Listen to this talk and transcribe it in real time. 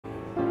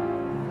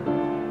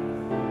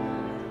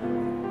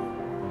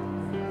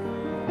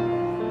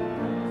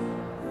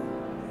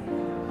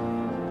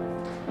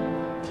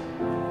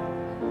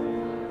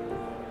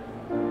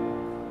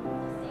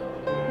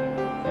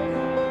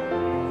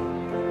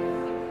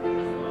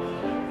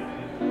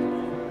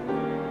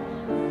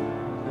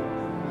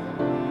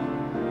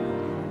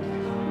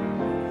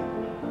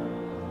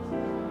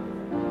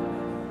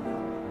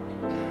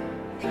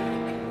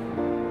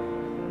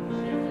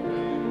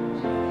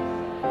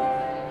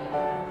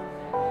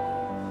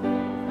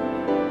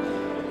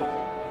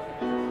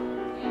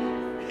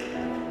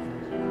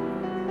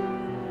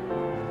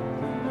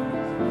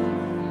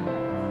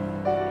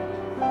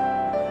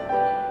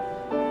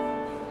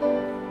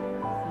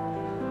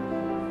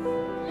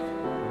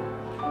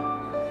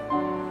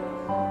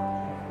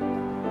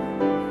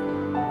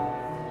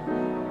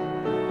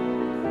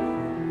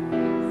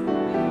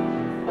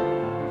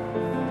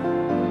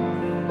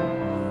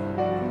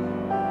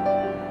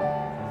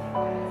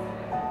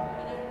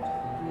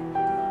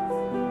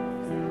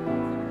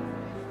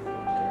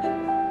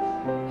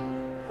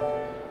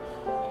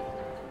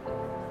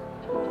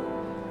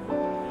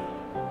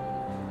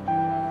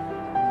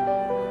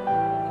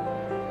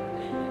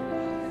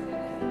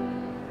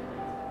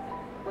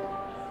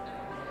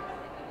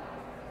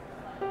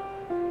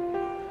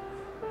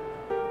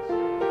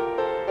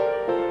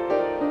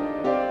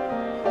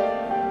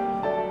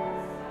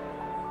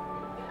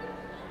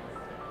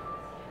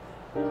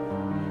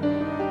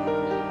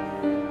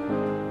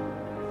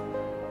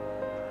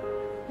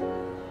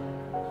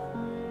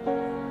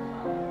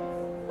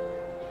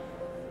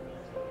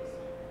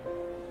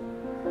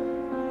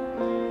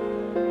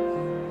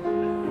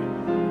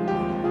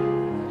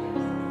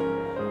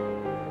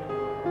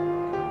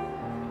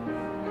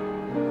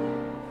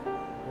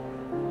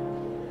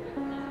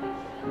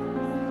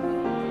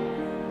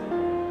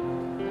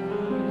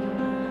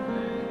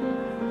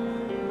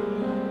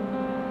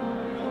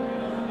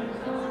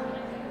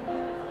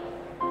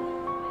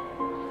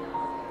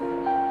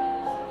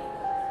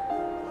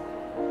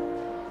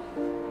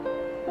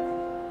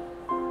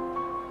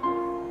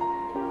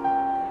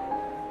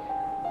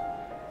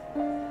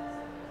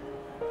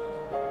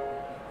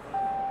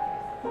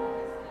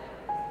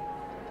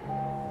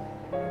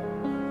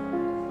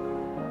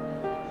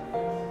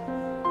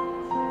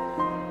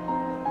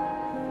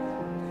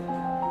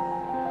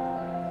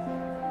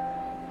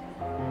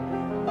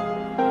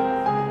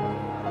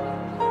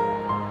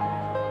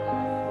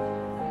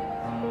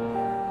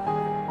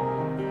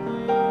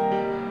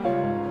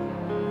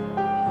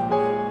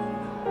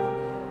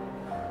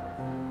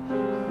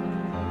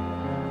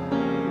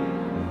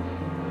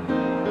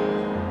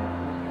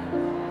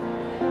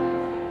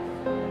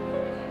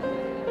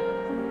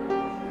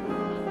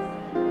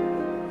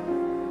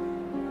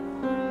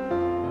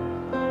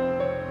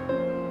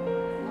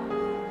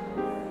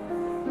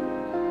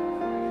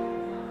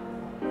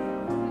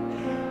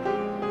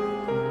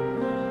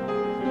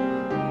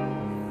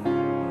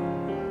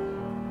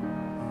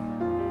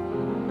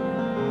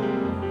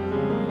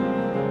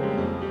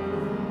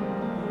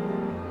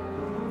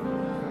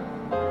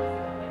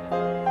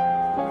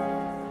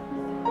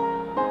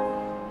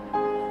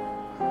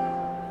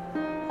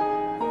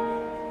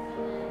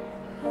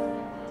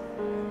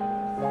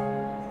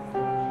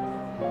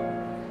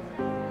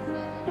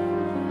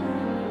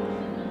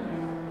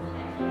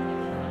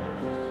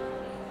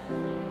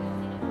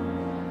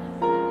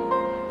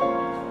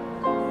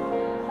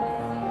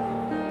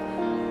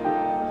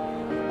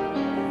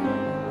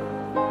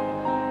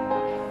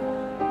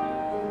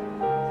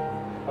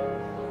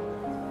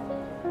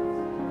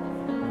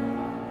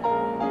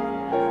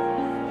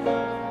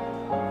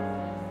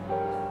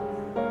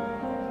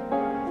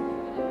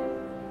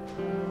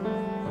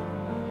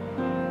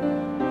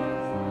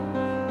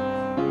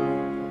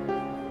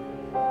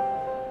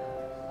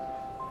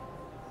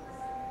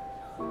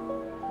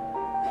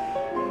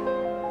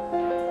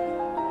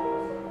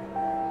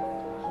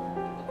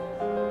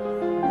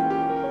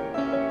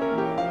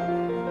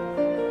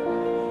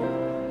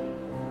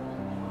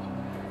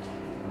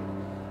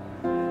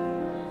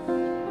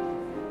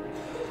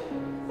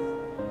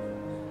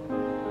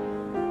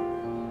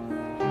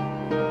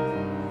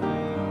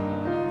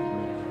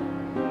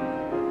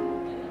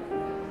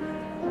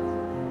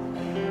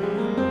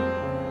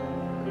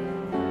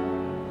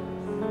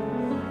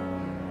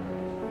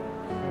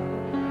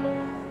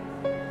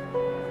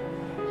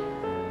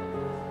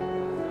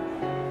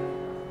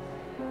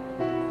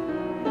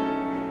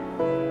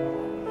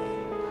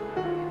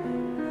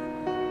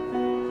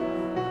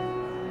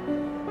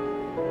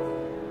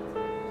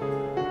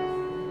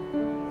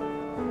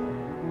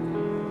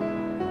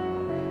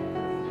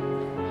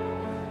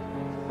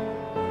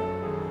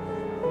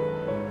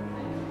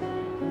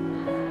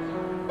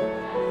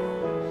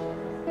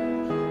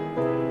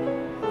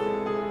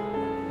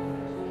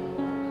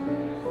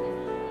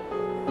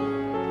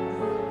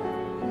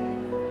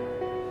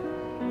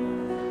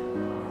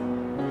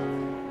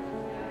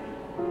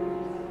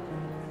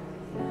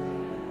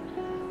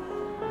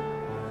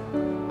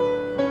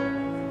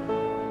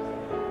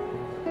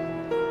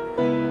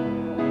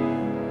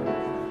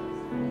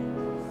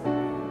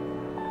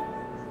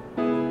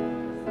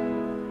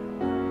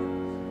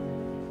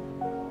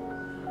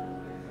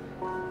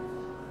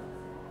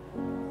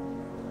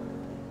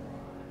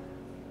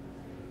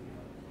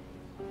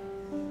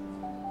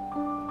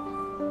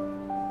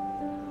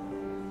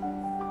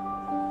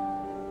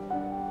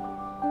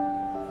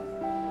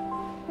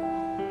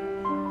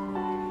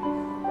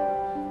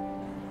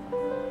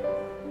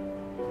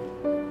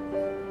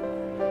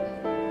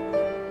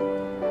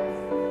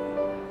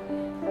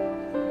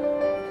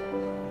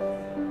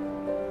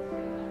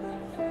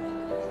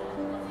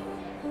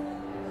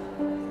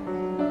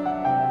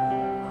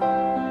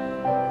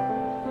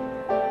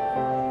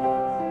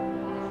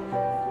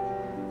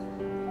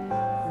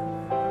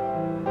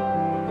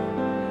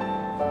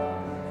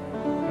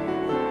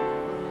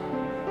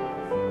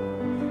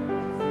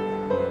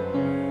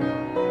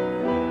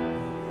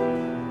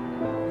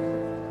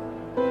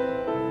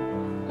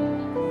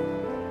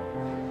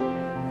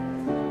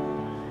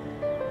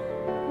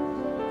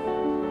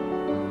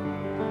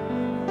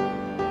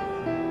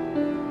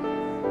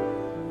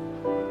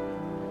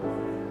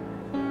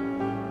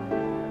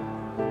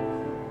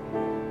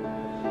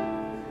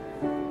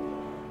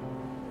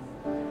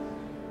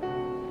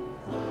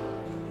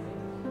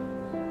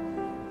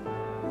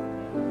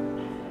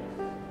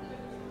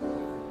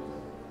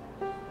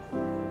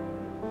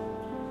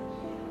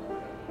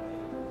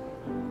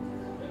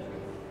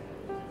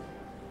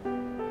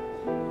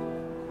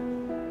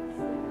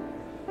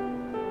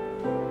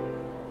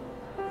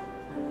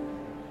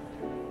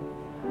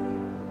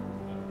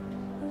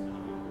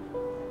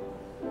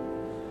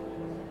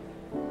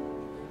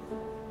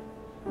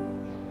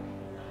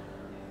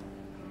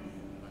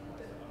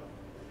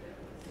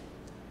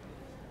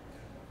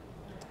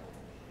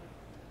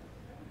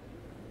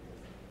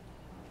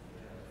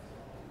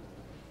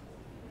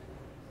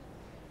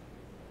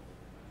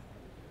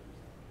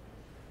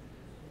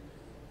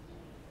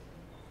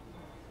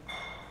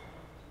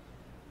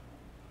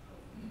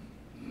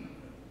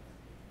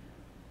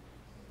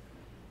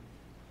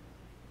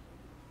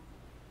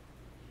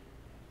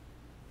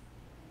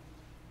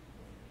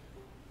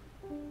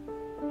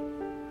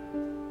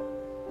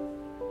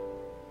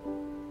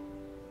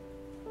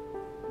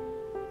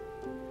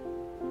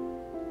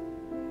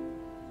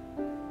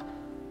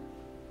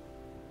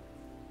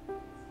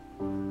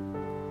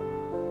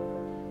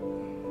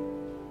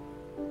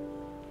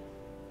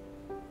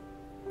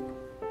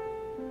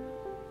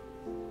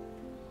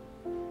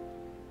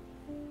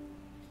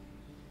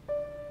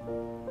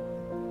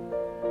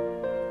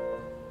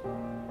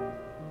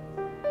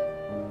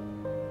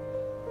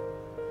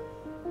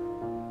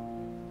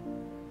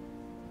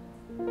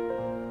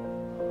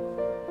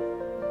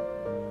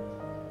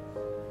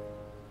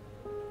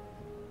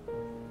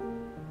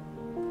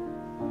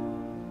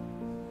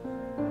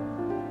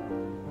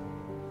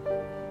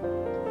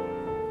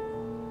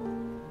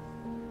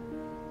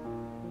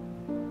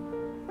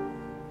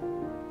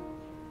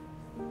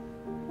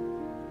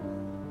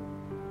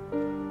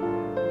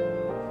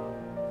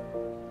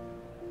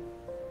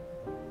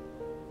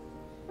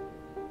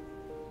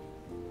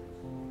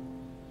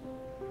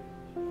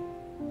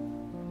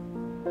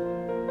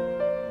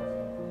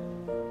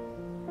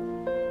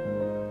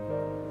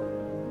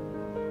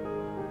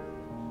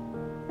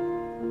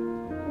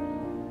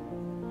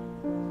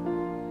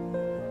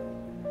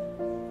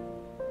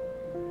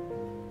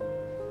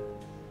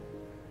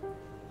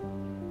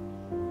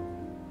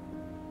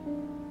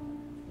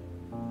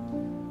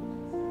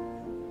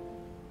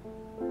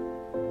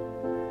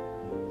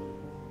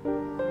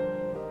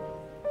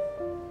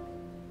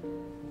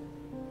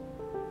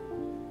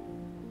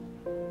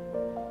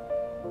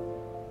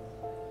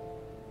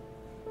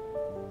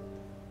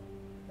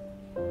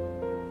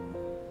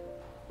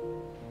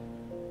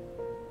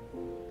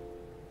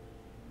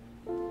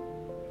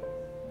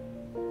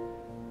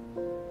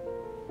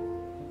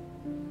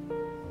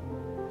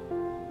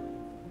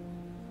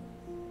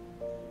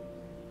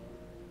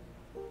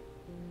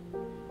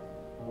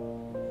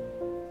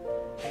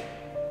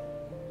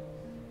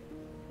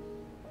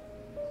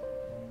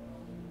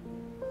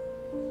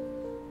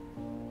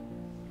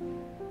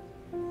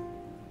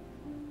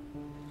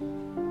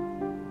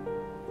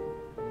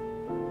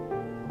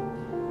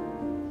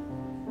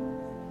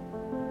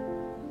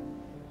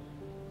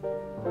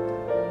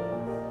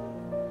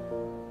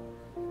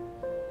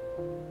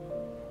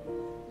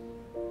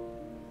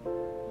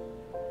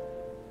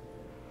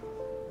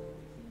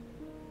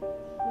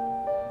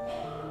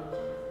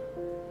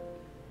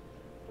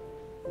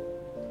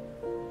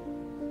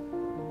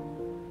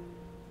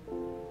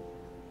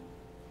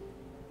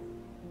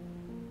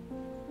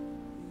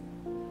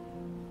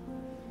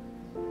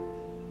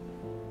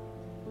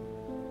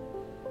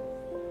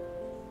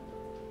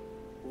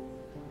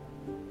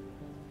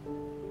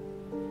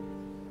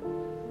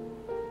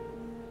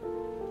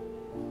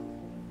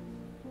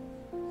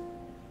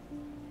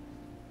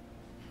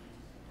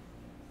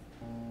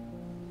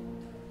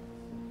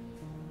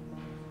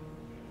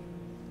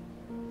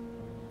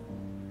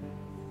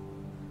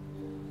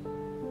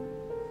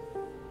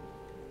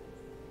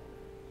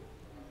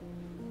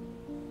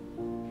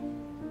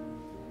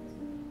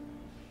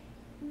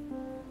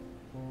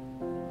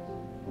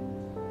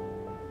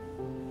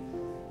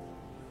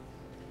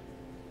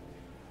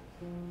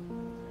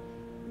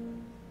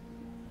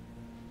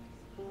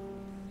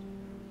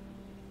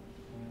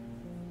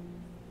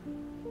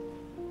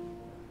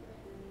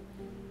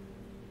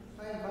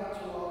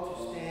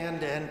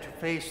to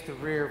face the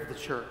rear of the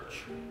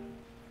church.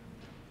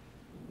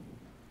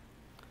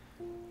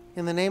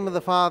 In the name of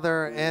the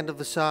Father, and of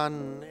the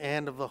Son,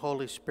 and of the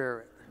Holy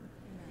Spirit.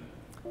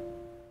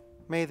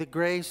 May the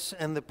grace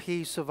and the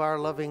peace of our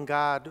loving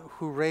God,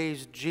 who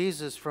raised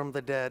Jesus from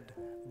the dead,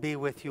 be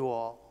with you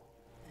all.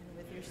 And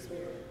with your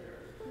spirit.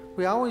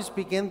 We always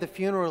begin the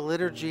funeral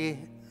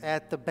liturgy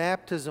at the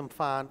baptism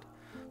font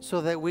so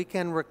that we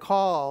can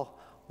recall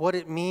what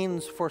it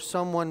means for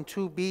someone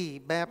to be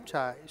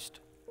baptized.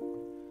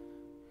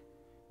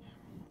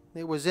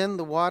 It was in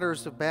the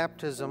waters of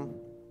baptism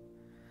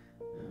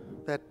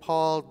that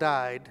Paul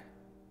died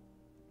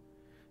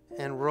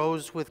and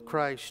rose with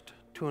Christ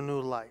to a new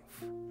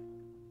life.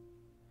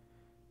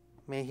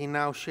 May he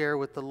now share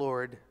with the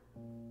Lord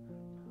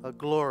a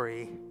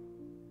glory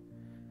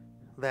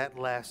that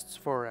lasts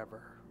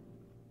forever.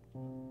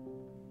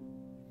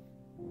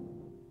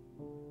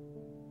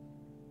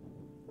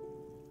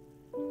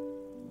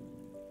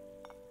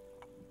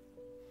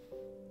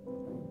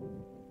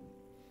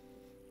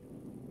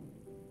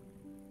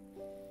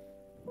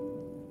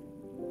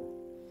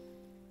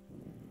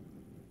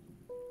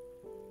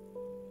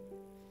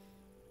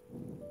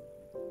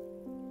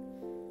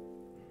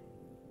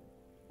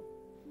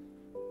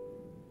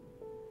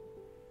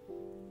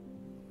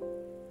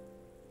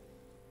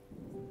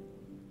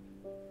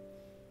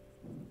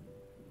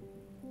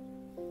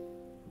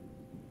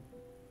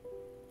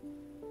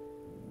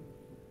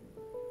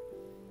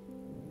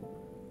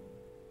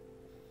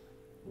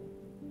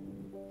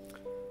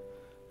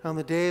 On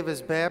the day of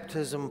his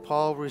baptism,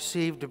 Paul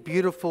received a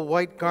beautiful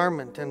white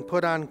garment and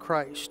put on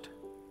Christ.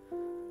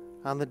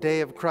 On the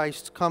day of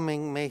Christ's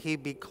coming, may he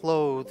be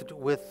clothed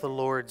with the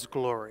Lord's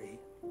glory.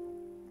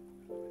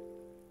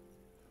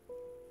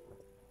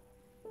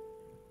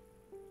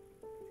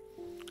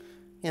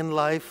 In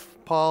life,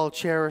 Paul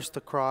cherished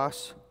the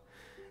cross.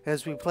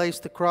 As we place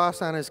the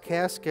cross on his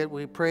casket,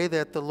 we pray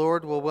that the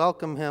Lord will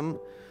welcome him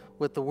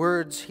with the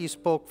words he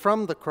spoke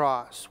from the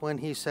cross when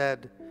he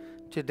said,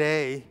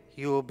 "Today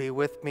you will be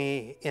with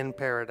me in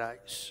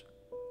paradise."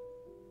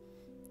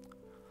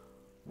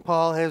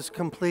 Paul has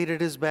completed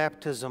his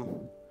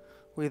baptism.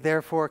 We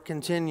therefore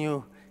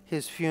continue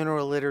his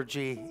funeral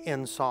liturgy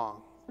in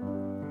song.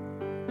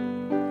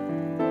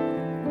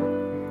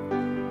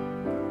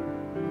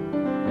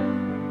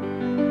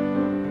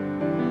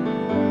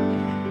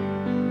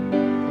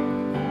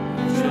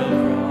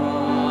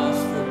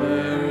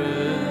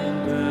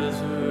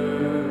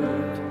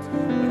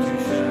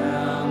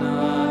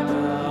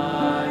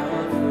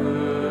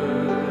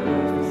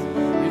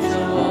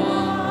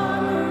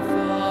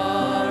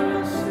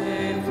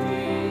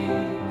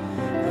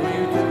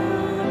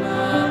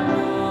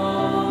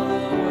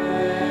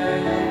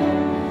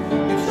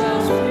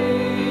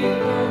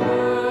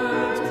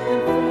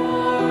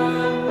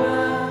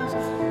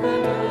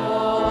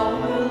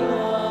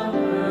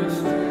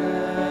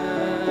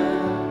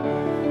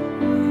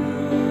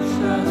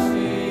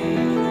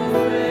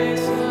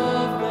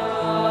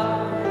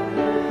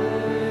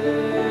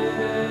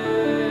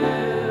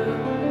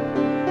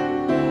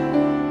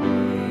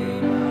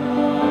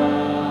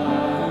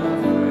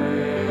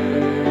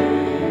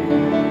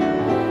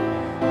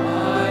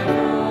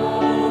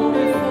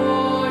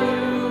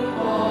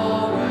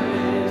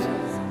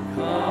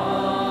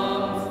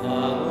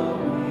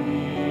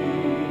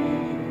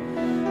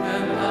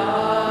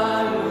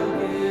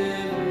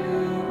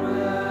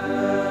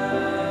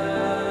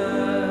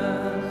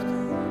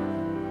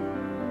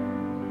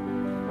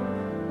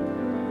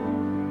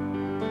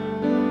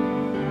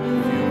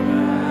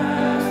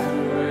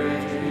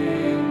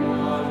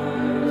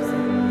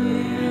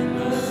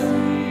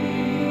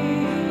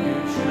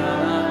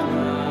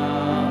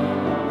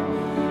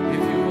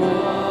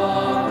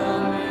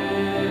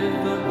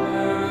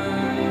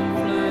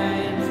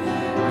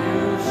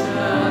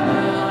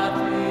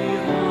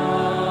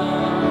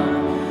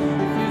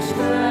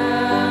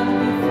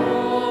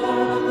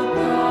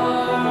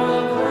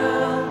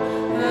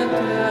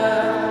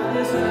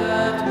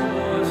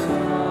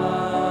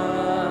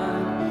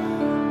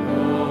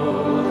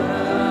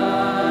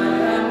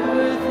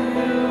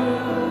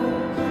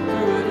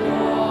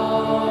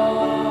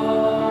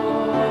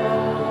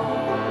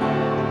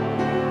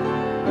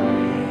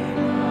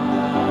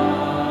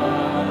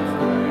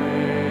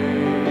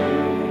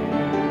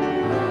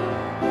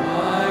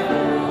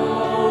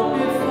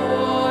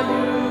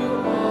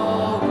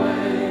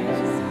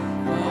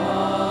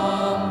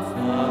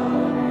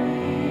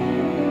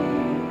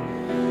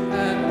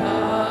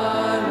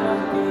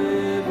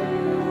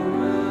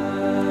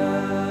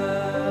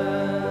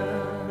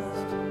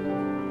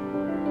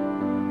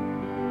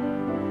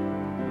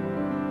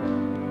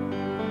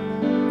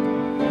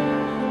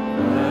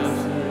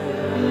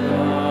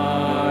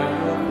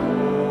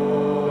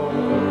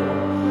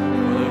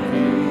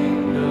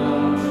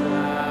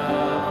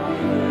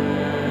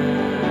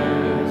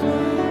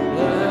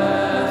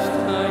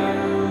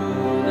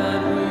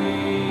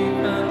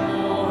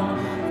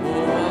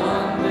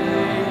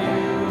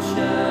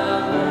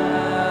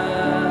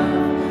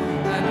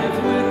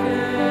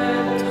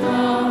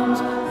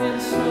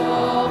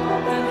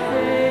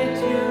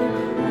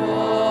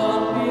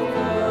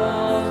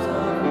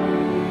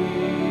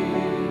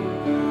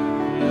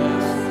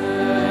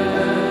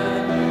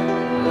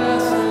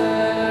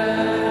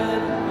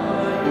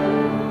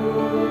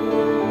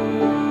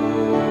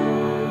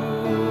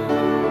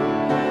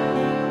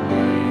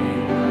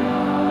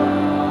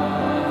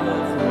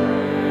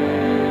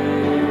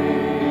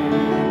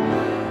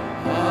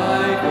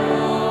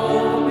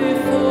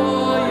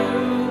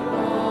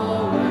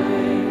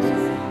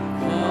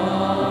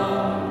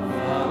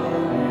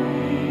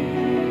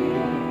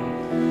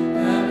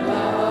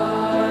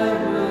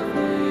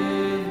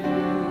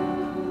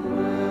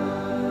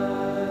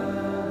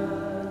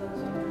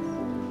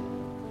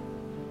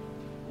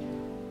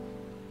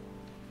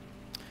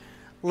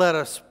 Let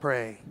us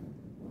pray.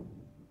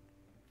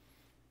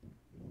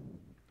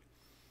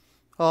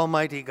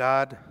 Almighty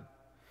God,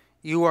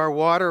 you are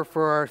water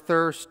for our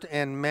thirst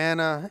and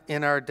manna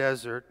in our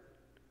desert.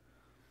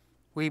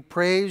 We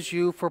praise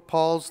you for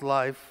Paul's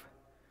life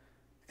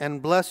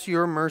and bless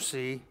your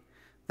mercy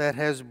that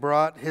has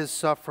brought his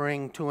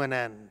suffering to an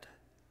end.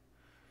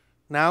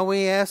 Now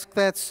we ask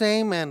that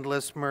same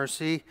endless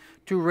mercy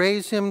to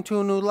raise him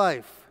to new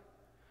life.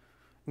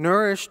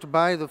 Nourished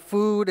by the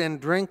food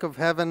and drink of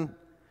heaven,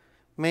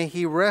 may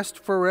he rest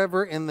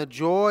forever in the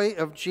joy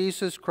of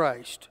Jesus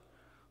Christ,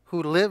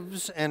 who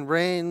lives and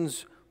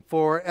reigns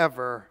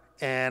forever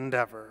and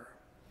ever.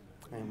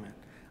 Amen.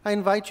 I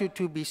invite you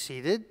to be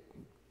seated.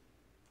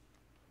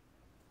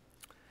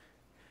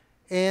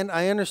 And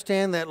I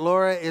understand that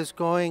Laura is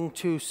going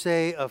to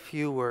say a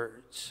few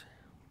words.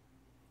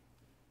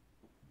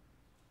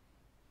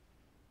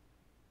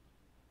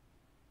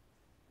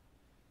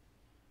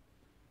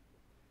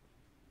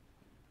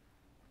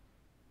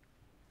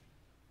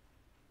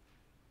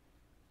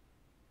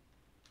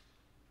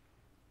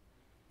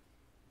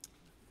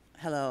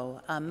 Hello,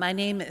 my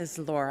name is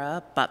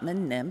Laura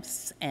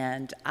Buttman-Nimps,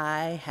 and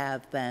I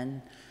have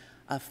been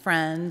a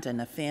friend and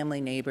a family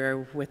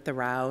neighbor with the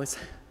Rows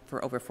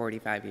for over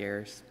 45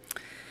 years.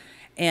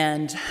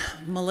 And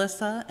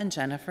Melissa and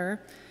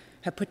Jennifer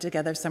have put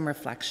together some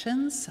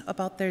reflections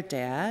about their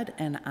dad,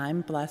 and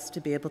I'm blessed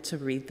to be able to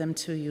read them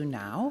to you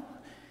now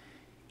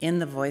in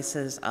the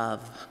voices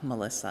of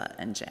Melissa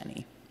and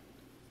Jenny.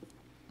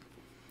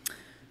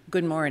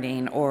 Good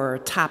morning, or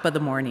top of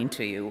the morning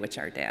to you, which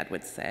our dad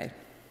would say.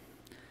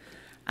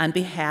 On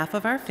behalf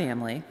of our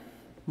family,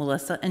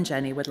 Melissa and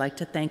Jenny would like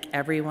to thank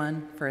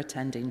everyone for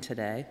attending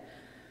today.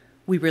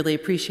 We really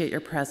appreciate your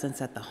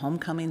presence at the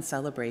homecoming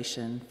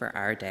celebration for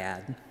our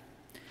dad.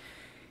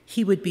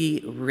 He would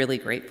be really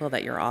grateful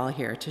that you're all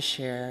here to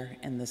share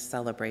in this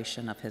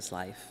celebration of his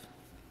life.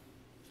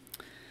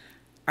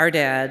 Our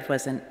dad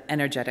was an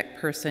energetic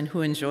person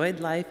who enjoyed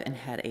life and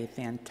had a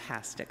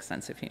fantastic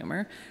sense of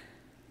humor.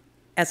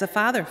 As a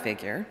father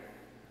figure,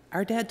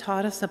 our dad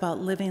taught us about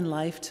living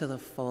life to the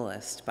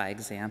fullest by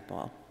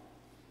example.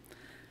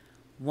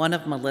 One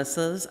of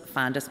Melissa's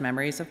fondest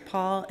memories of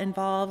Paul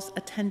involves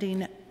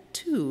attending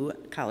 2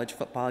 college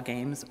football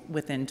games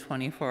within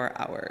 24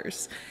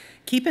 hours.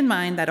 Keep in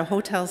mind that a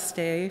hotel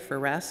stay for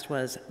rest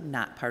was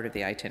not part of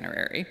the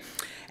itinerary.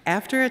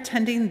 After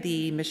attending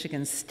the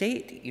Michigan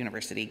State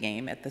University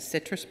game at the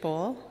Citrus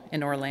Bowl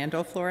in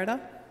Orlando, Florida,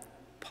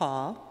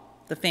 Paul,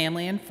 the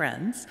family and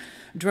friends,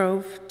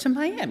 drove to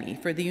Miami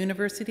for the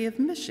University of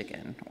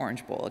Michigan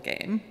Orange Bowl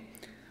game.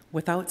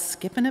 Without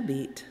skipping a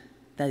beat,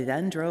 they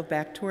then drove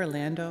back to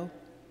Orlando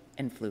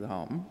and flew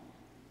home.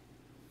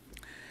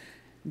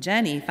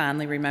 Jenny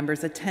fondly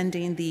remembers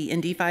attending the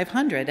Indy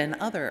 500 and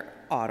other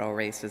auto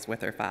races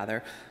with her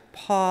father.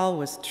 Paul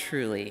was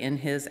truly in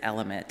his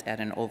element at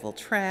an oval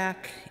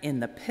track, in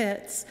the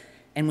pits,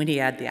 and when he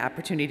had the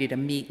opportunity to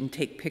meet and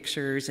take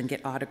pictures and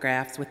get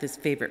autographs with his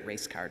favorite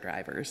race car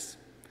drivers.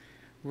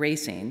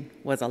 Racing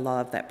was a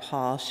love that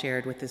Paul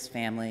shared with his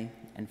family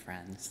and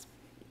friends.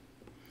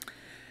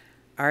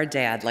 Our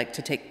dad liked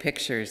to take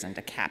pictures and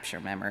to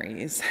capture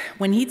memories.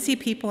 When he'd see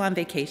people on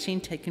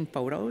vacation taking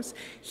photos,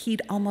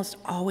 he'd almost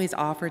always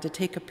offer to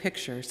take a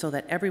picture so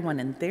that everyone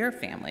in their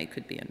family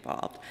could be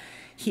involved.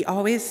 He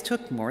always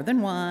took more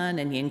than one,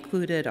 and he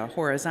included a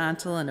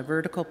horizontal and a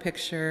vertical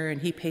picture,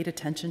 and he paid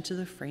attention to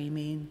the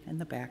framing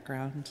and the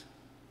background.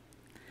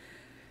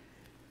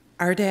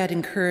 Our dad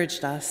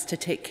encouraged us to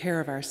take care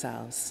of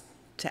ourselves,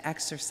 to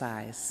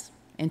exercise,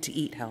 and to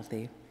eat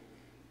healthy.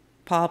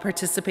 Paul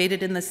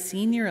participated in the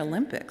Senior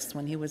Olympics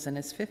when he was in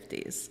his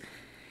 50s.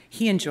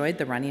 He enjoyed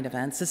the running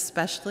events,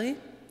 especially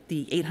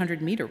the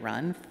 800-meter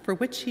run, for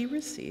which he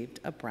received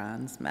a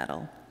bronze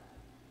medal.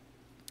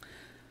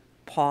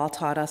 Paul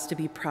taught us to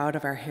be proud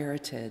of our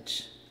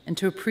heritage and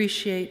to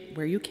appreciate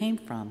where you came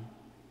from.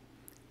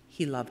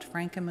 He loved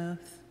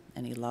Frankenmuth,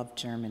 and he loved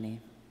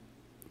Germany.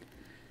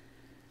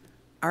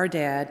 Our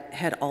dad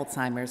had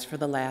Alzheimer's for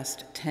the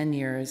last 10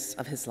 years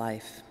of his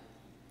life.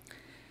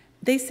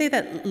 They say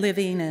that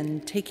living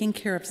and taking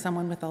care of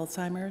someone with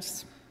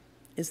Alzheimer's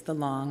is the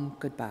long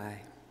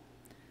goodbye.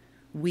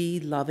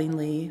 We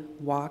lovingly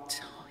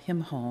walked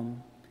him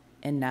home,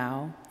 and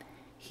now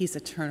he's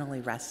eternally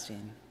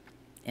resting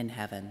in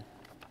heaven.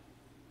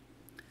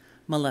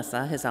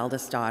 Melissa, his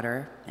eldest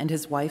daughter, and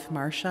his wife,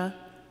 Marcia,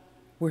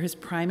 were his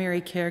primary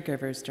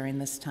caregivers during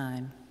this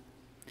time.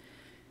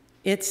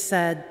 It's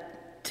said,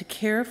 to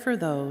care for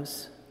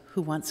those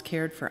who once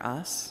cared for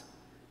us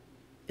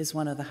is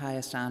one of the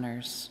highest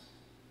honors.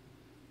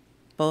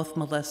 Both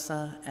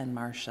Melissa and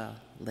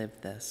Marcia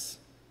lived this.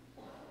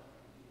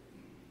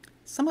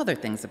 Some other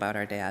things about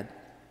our dad.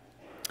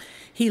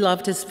 He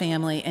loved his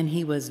family, and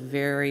he was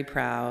very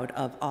proud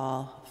of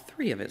all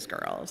 3 of his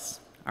girls,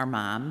 our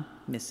mom,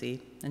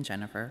 Missy, and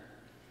Jennifer.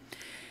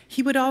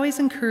 He would always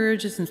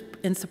encourage us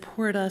and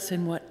support us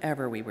in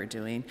whatever we were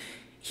doing.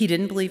 He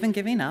didn't believe in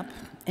giving up,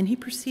 and he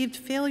perceived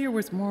failure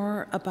was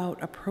more about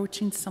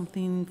approaching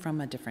something from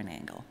a different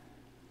angle.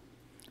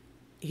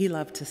 He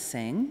loved to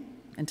sing,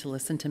 and to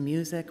listen to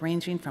music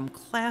ranging from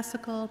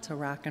classical to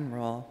rock and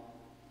roll.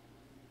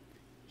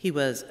 He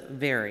was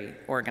very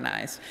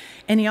organized,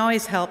 and he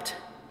always helped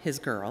his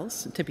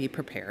girls to be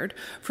prepared.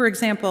 For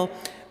example,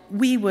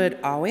 we would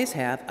always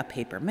have a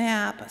paper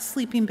map, a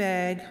sleeping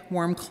bag,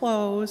 warm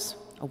clothes,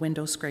 a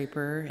window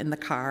scraper in the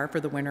car for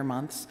the winter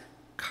months,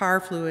 car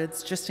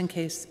fluids just in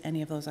case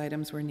any of those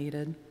items were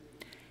needed.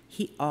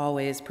 He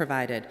always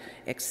provided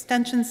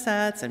extension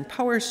sets and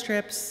power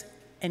strips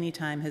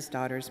anytime his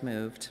daughters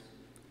moved.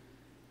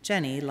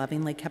 Jenny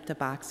lovingly kept a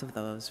box of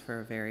those for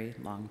a very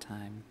long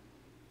time.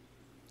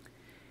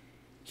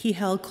 He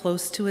held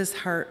close to his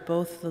heart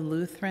both the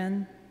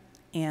Lutheran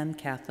and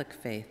Catholic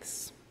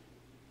faiths.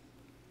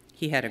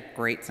 He had a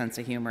great sense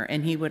of humor,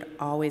 and he would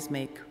always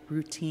make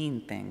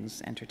routine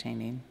things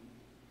entertaining.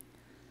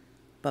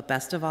 But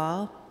best of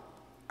all,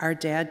 our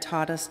dad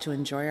taught us to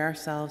enjoy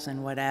ourselves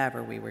in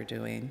whatever we were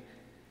doing,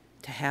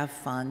 to have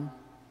fun,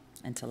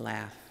 and to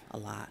laugh a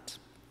lot.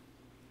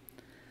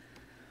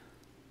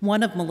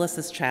 One of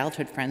Melissa's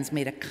childhood friends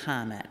made a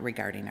comment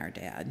regarding our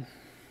dad.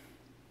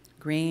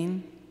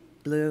 Green,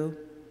 blue,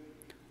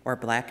 or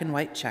black and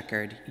white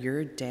checkered,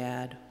 your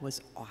dad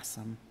was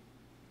awesome.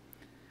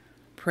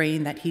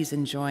 Praying that he's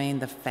enjoying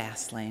the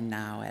fast lane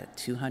now at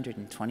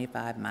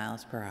 225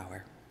 miles per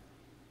hour.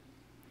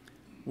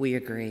 We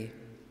agree,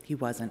 he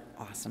was an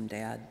awesome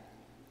dad.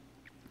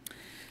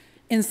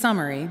 In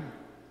summary,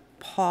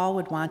 Paul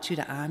would want you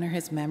to honor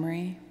his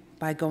memory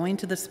by going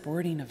to the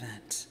sporting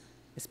event,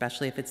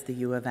 especially if it's the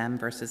U of M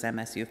versus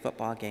MSU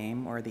football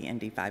game or the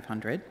Indy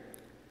 500.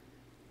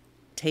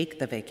 Take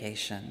the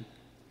vacation.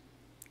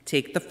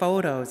 Take the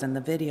photos and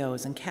the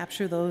videos and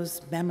capture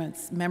those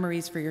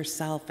memories for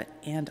yourself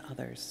and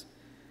others.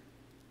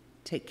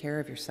 Take care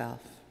of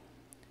yourself.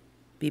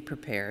 Be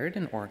prepared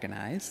and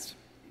organized.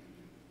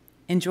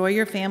 Enjoy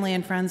your family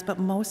and friends, but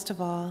most of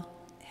all,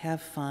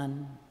 have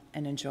fun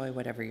and enjoy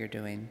whatever you're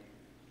doing.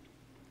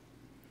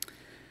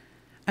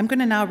 I'm going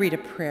to now read a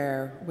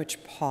prayer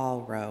which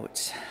Paul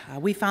wrote.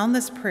 We found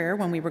this prayer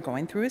when we were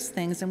going through his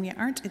things, and we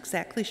aren't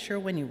exactly sure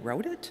when he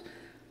wrote it,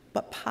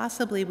 but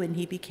possibly when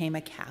he became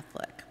a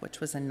Catholic, which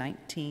was in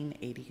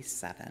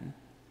 1987.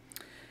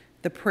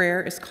 The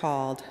prayer is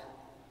called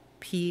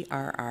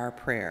PRR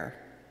Prayer,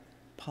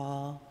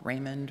 Paul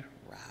Raymond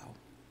Rao.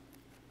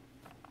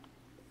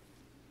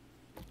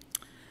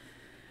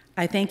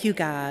 I thank you,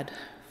 God,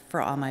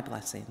 for all my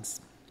blessings.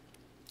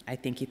 I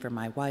thank you for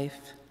my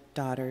wife,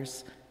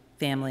 daughters,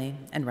 family,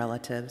 and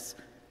relatives,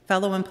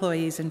 fellow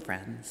employees and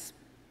friends.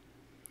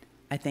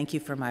 I thank you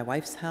for my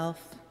wife's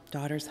health,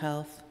 daughter's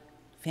health,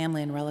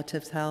 family and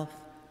relatives' health,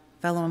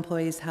 fellow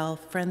employees'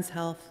 health, friends'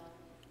 health,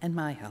 and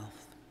my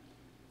health.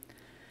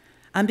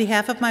 On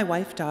behalf of my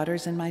wife,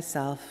 daughters, and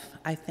myself,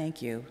 I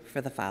thank you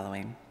for the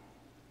following.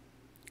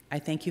 I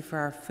thank you for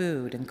our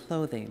food and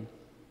clothing.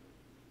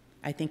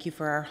 I thank you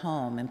for our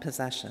home and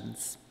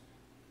possessions.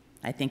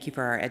 I thank you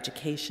for our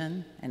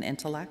education and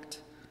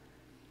intellect.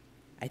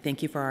 I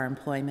thank you for our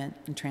employment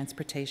and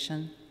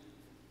transportation.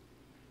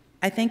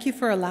 I thank you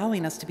for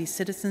allowing us to be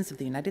citizens of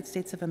the United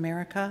States of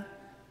America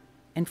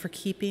and for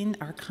keeping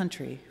our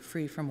country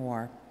free from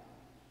war.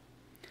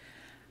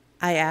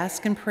 I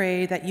ask and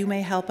pray that you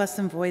may help us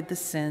avoid the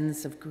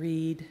sins of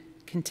greed,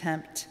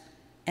 contempt,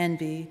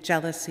 envy,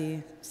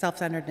 jealousy,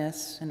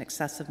 self-centeredness, and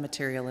excessive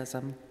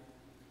materialism.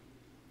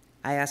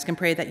 I ask and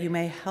pray that you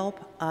may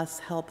help us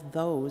help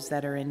those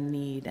that are in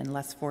need and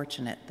less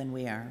fortunate than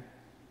we are.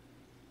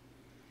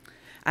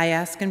 I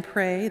ask and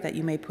pray that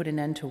you may put an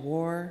end to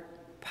war,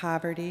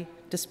 poverty,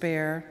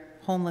 despair,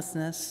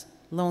 homelessness,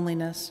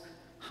 loneliness,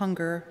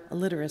 hunger,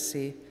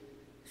 illiteracy,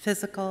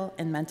 physical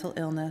and mental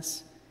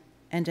illness,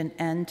 and an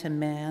end to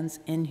man's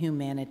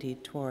inhumanity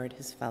toward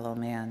his fellow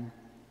man.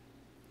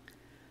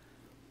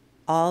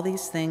 All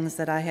these things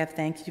that I have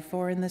thanked you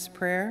for in this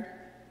prayer,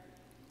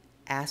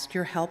 asked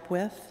your help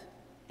with,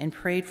 and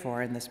prayed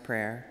for in this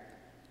prayer,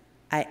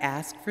 I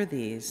ask for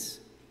these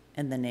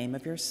in the name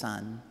of your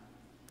Son,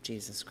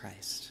 Jesus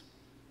Christ.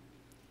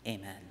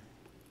 Amen.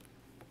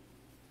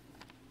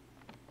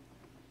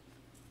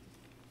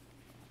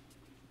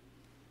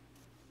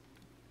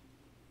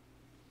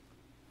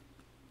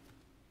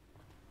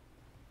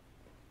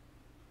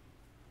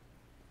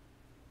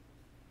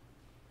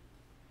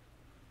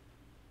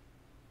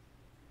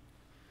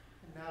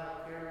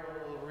 Now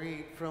Carol will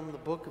read from the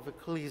book of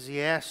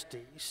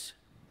Ecclesiastes.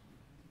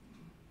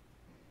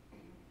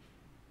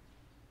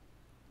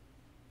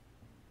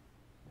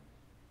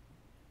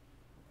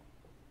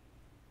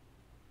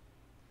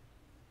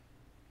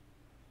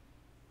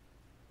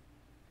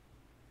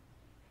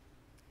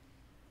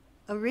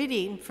 A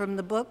reading from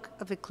the book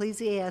of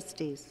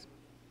Ecclesiastes.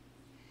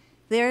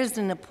 There is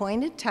an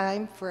appointed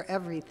time for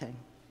everything,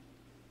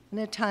 and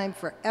a time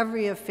for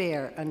every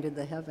affair under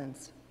the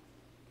heavens.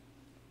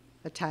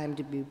 A time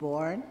to be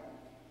born,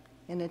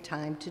 and a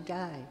time to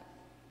die.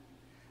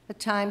 A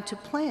time to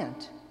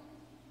plant,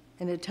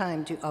 and a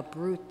time to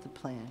uproot the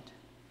plant.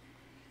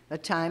 A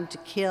time to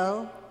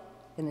kill,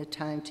 and a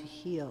time to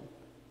heal.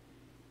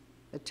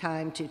 A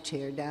time to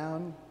tear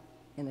down,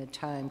 and a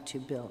time to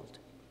build.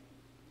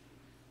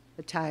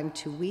 a time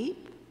to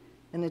weep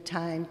and a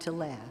time to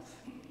laugh,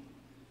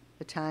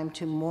 a time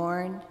to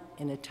mourn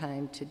and a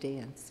time to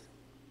dance,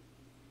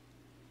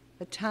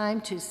 a time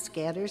to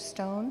scatter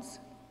stones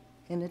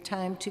and a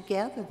time to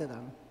gather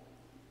them,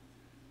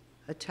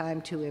 a time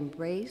to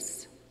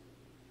embrace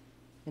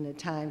and a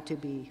time to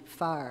be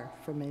far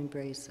from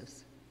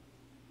embraces,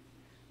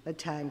 a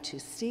time to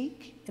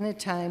seek and a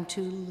time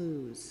to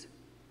lose,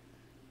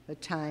 a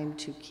time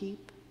to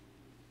keep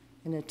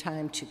and a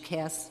time to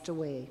cast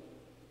away.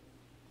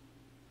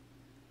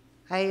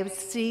 I have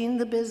seen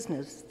the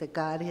business that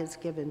God has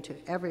given to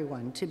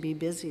everyone to be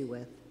busy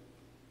with.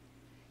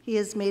 He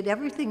has made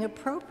everything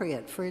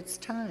appropriate for its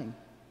time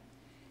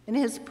and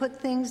has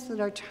put things that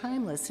are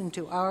timeless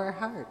into our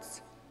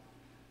hearts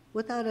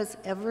without us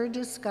ever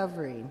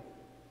discovering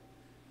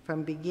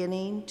from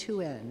beginning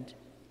to end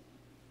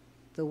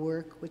the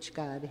work which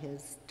God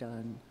has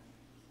done.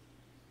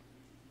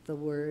 The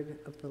word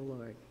of the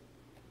Lord.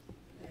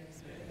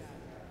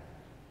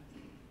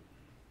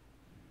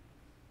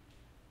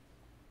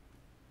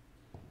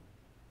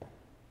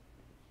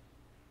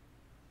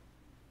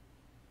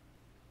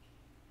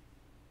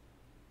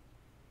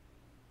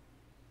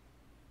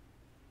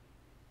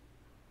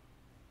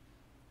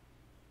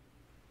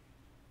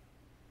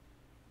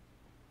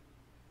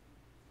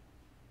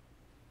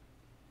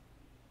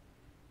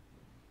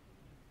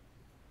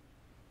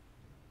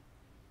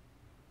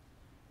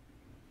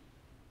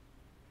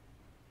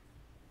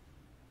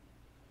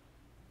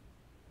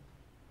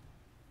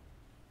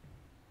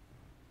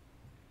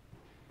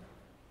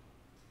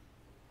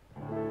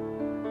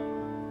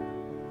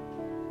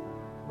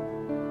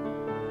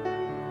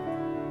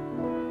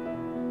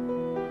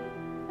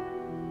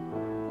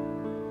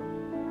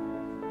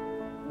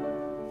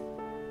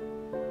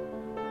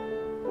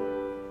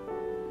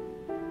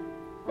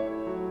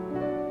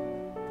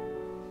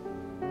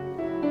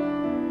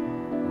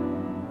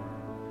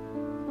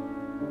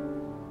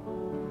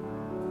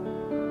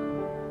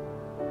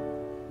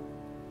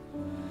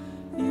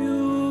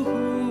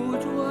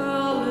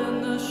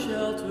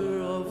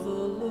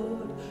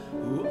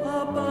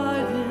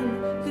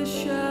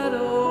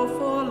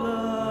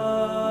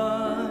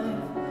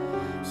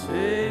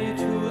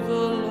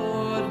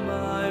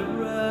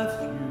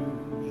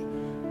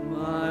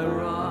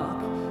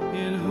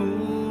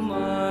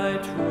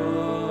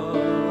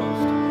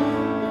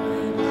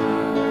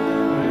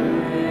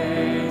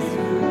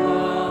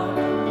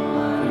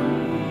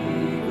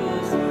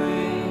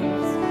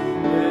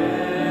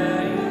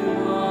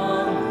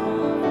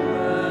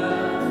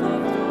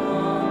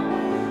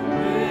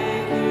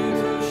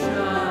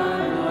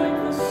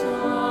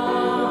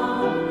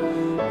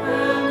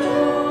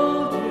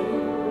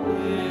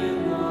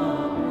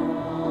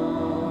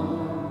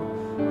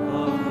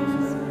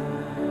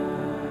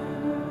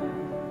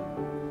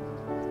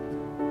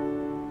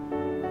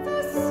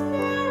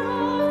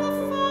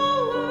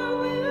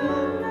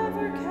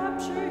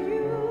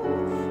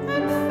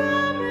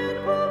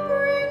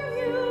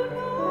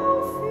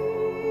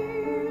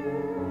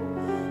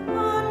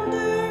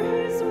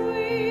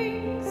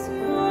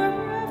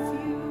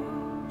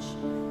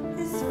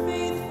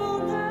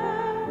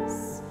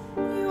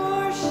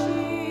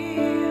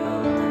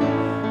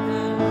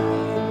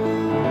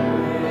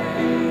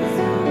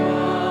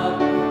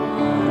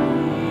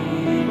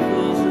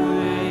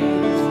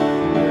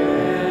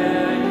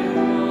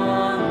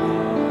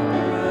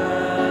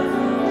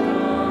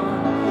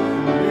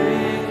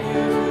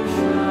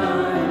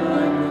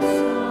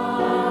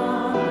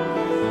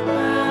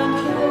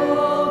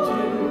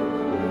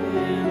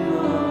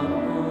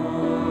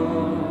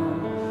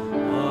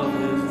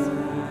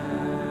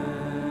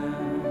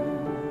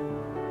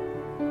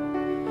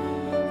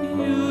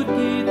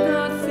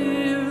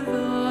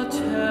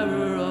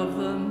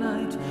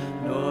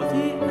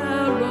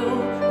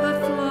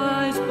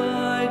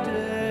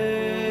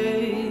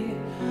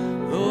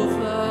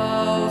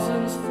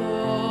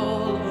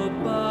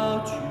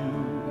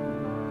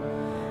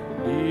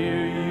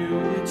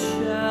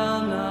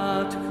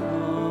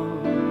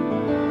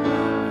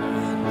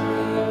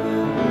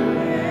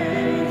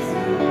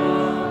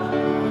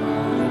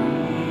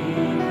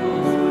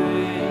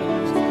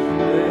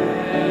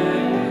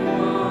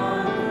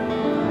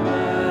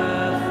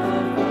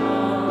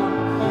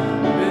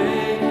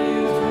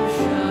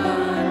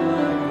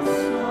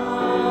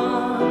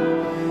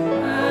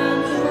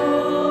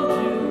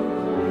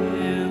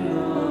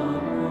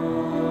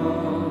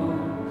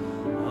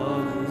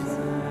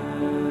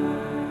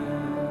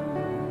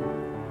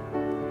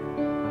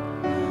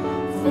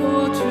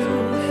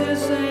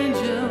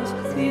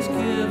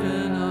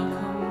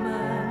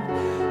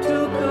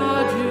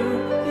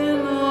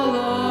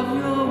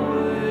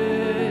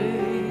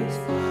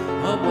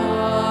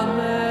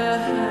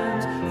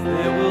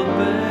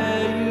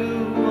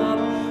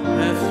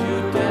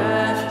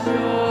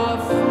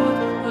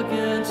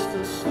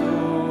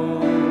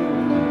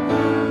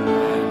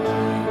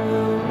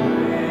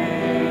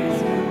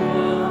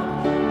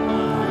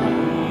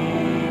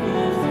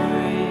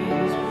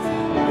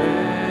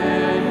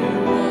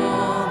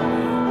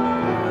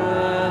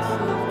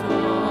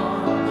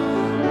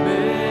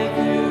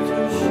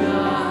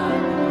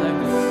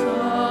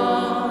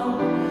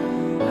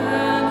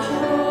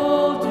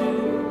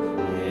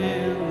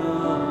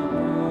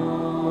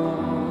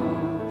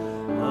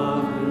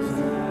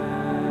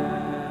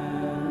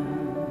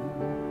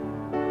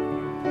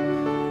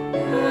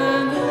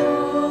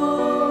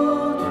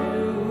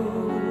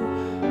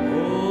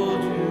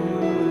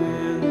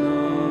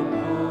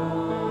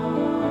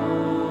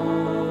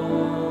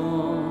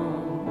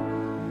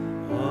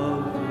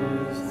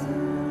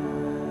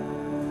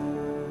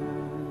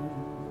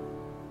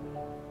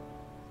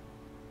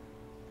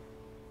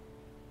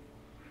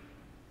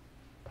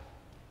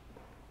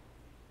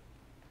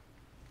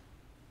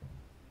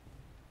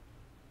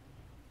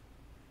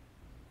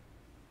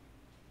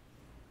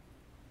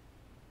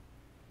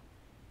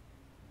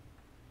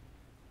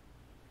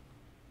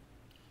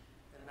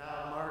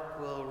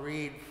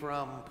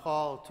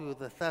 Paul to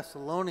the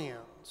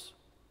Thessalonians.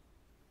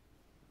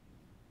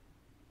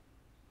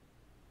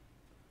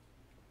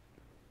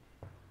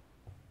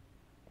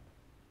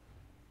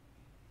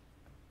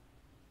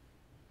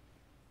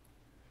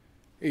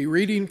 A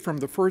reading from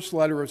the first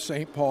letter of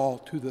St. Paul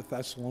to the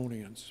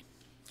Thessalonians.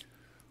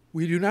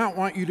 We do not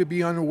want you to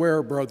be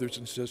unaware, brothers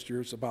and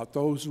sisters, about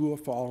those who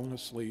have fallen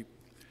asleep,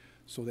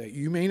 so that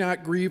you may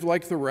not grieve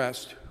like the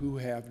rest who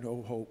have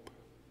no hope.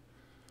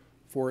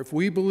 For if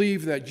we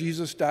believe that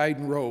Jesus died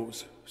and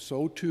rose,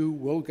 so too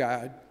will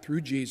God,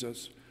 through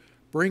Jesus,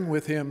 bring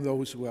with him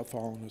those who have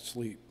fallen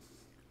asleep.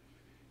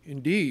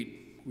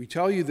 Indeed, we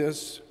tell you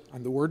this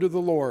on the word of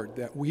the Lord,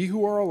 that we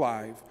who are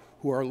alive,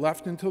 who are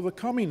left until the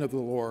coming of the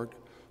Lord,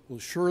 will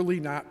surely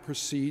not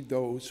precede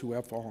those who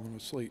have fallen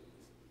asleep.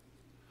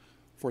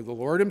 For the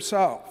Lord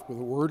himself, with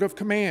a word of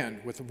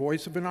command, with the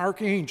voice of an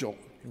archangel,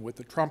 and with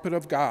the trumpet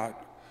of God,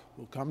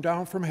 will come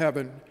down from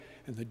heaven,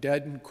 and the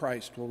dead in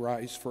Christ will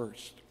rise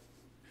first.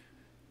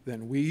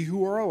 Then we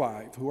who are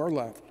alive, who are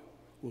left,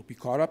 will be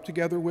caught up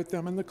together with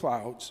them in the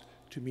clouds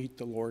to meet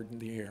the Lord in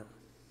the air.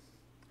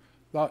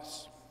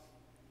 Thus,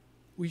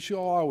 we shall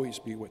always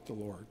be with the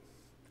Lord.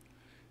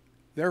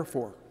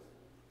 Therefore,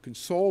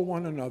 console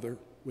one another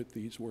with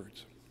these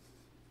words.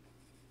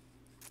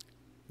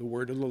 The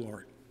word of the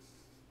Lord.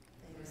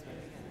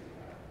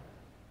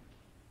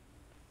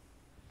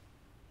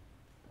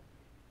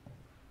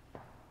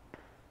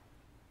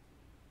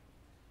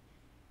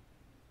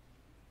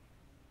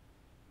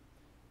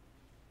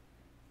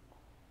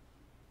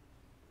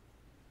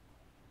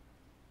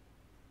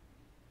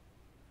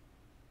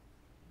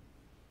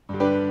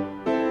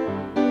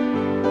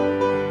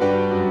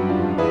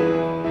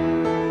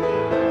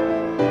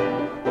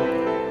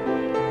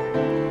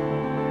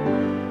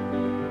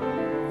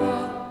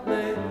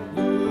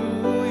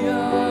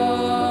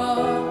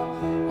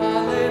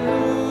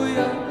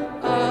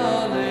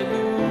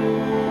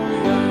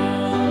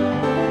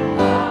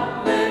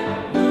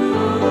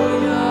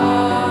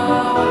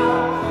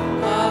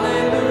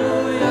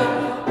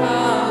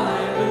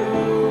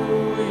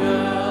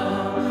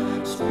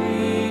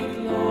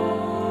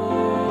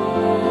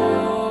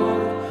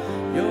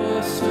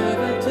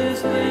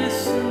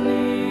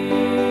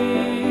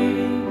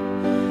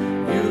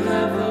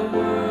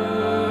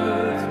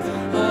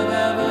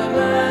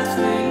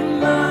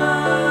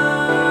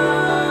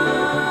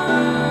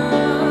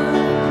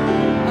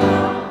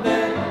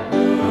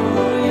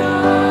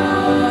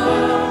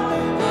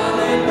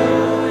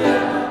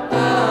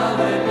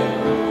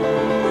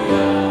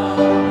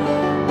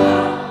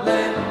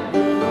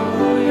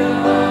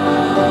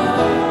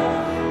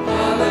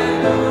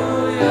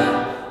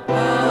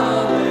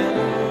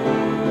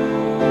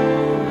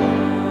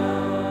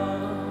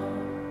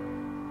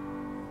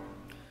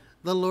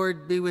 The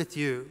Lord be with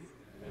you.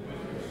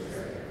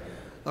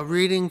 A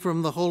reading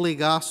from the Holy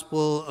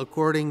Gospel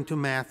according to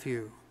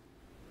Matthew.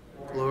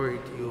 Glory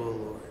to you, O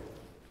Lord.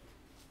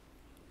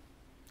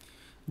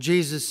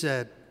 Jesus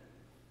said,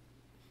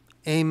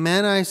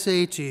 "Amen, I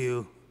say to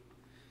you,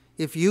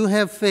 if you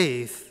have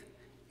faith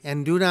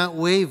and do not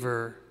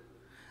waver,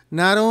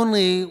 not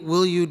only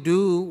will you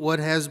do what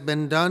has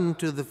been done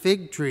to the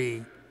fig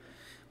tree,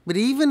 but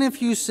even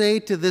if you say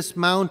to this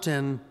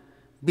mountain,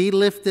 'Be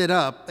lifted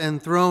up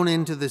and thrown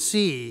into the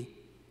sea,'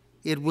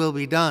 it will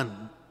be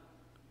done.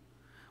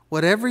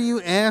 Whatever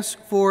you ask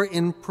for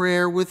in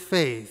prayer with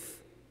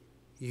faith,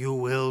 you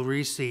will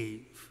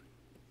receive."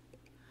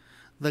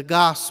 The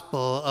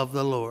Gospel of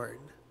the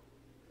Lord.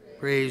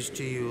 Praise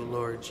to you,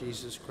 Lord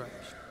Jesus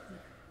Christ.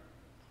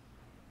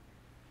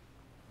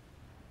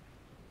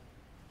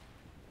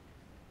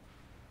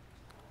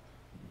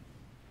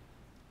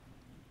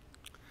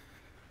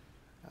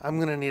 I'm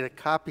going to need a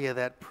copy of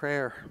that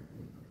prayer.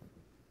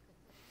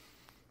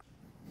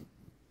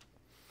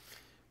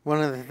 One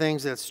of the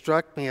things that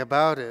struck me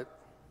about it,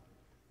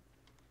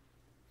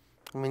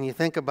 when you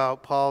think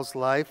about Paul's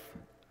life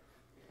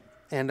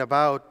and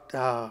about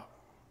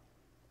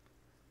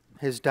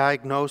his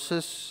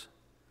diagnosis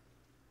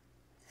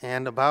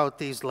and about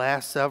these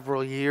last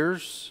several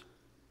years,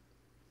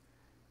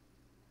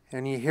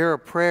 and you hear a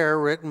prayer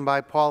written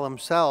by Paul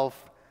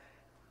himself,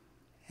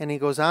 and he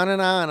goes on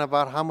and on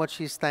about how much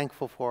he's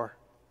thankful for.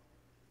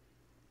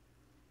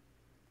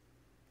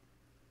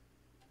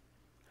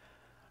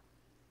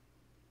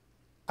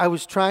 I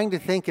was trying to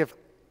think if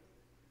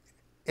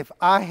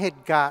I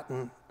had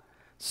gotten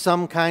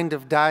some kind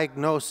of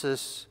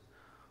diagnosis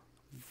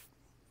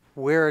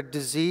where a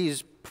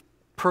disease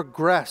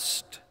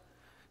progressed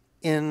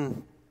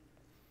in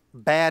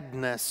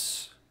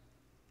badness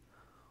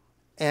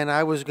and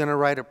I was going to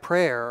write a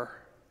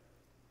prayer,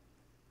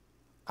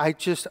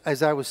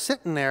 as I was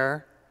sitting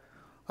there,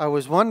 I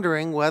was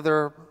wondering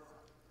whether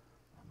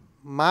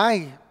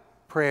my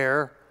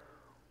prayer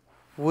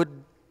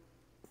would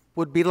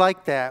be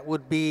like that,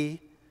 would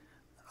be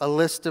a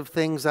list of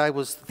things I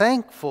was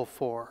thankful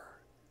for.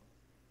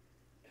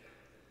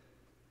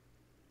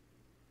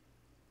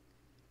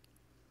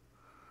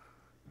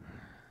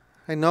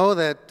 I know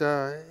that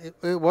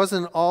it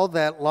wasn't all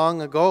that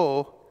long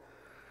ago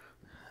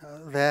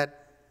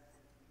that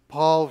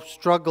Paul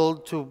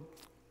struggled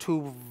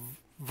to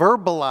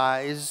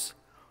verbalize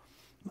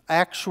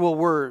actual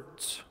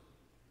words.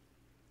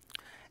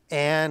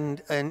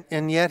 And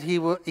yet he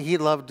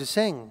loved to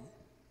sing.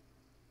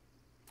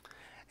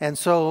 And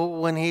so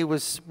when he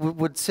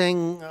would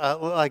sing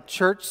like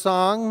church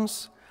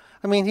songs,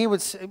 I mean,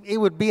 it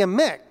would be a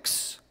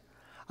mix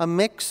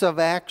of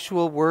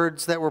actual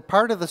words that were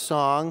part of the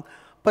song,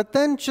 but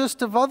then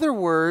just of other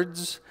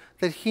words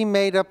that he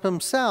made up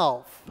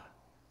himself.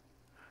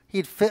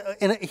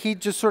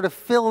 He'd just sort of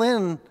fill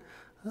in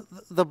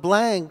the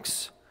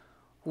blanks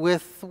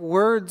with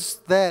words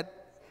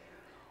that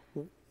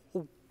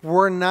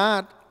were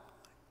not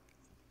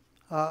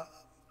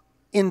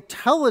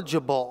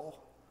intelligible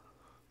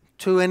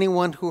to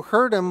anyone who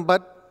heard him,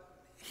 but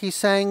he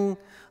sang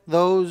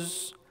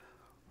those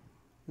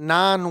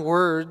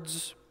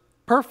non-words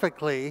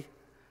perfectly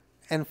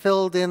and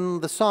filled in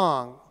the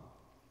song.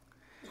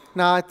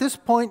 Now, at this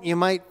point, you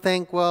might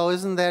think, well,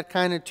 isn't that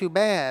kind of too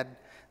bad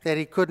that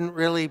he couldn't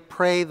really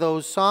pray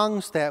those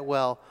songs that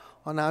well?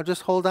 Well, now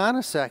just hold on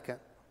a second.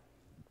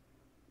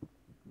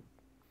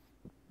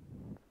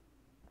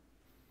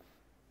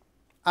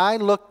 I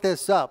looked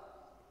this up.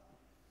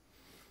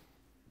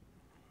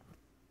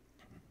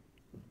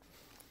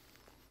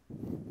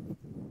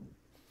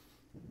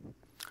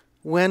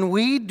 When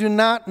we do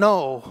not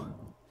know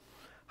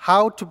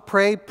how to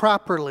pray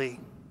properly,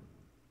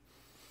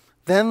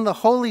 then the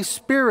Holy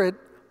Spirit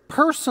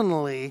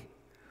personally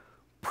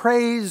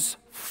prays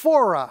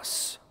for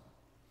us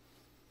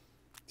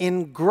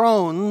in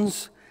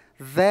groans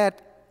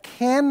that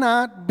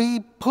cannot be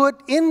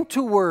put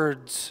into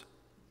words.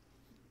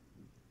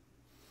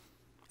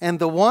 And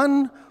the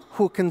one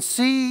who can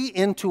see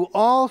into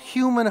all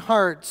human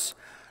hearts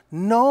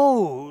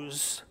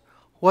knows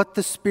what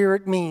the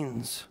Spirit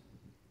means.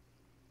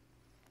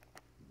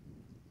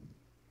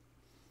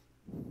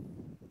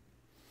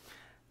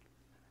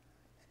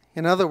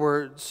 In other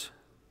words,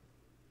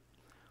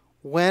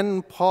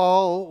 when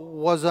Paul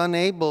was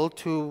unable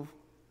to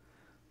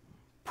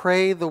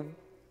pray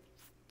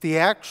the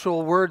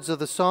actual words of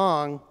the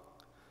song,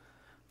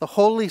 the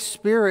Holy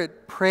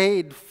Spirit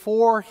prayed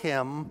for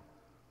him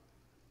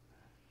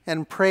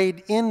and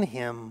prayed in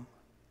him.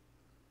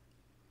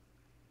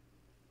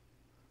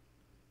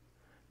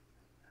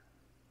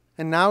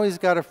 And now he's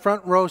got a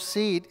front row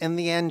seat in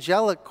the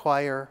angelic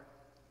choir,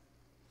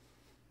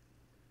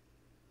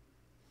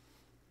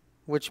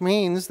 which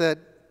means that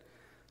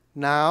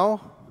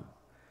now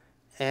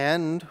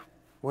and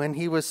when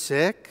he was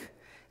sick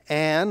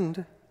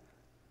and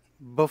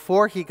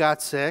before he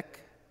got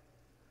sick,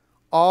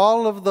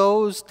 all of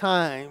those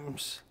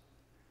times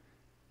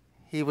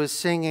he was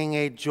singing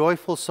a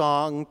joyful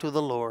song to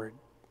the Lord.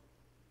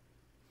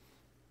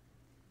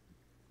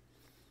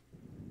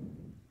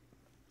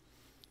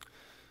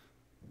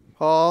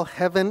 All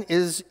heaven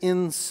is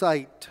in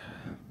sight.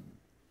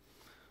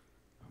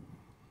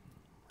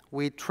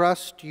 We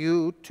trust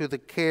you to the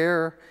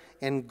care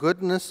and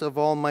goodness of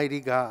Almighty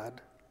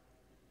God.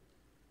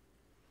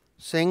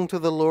 Sing to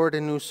the Lord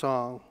a new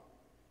song.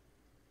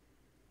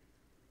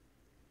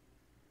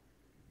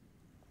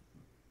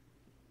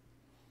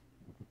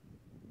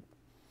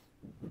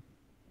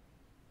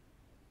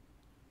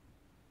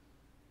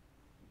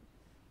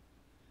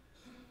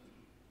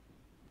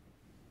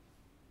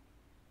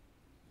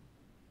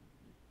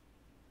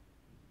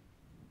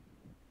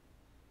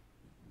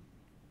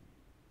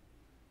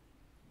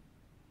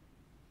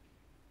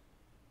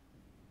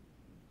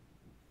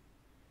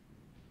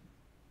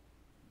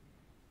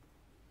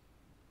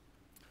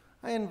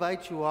 I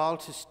invite you all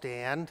to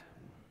stand.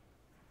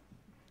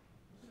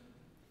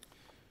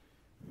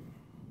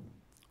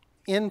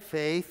 In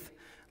faith,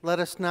 let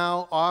us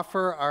now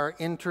offer our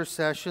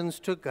intercessions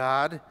to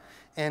God,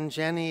 and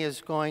Jenny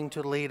is going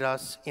to lead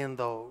us in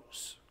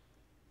those.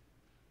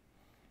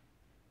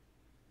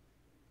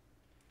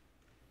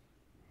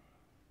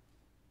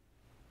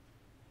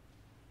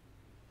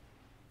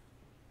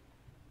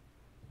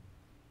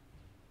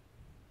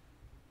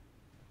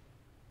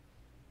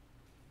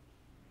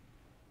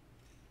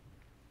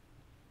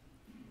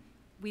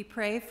 We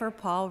pray for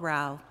Paul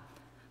Rao,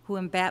 who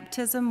in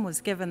baptism was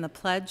given the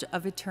pledge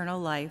of eternal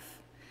life,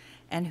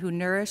 and who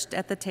nourished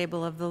at the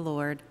table of the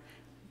Lord.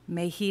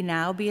 May he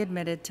now be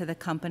admitted to the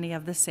company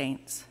of the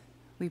saints.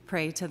 We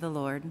pray to the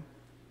Lord.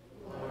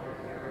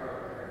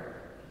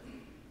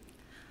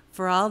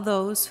 For all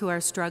those who are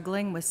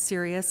struggling with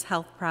serious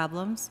health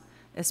problems,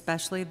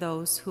 especially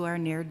those who are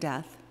near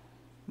death,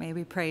 may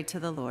we pray to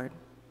the Lord.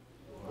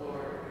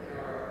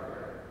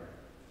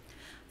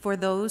 For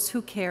those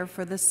who care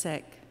for the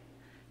sick,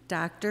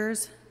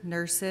 doctors,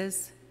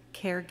 nurses,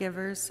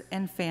 caregivers,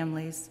 and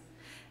families,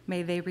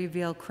 may they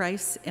reveal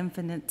Christ's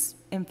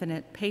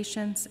infinite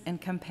patience and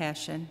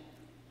compassion.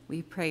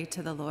 We pray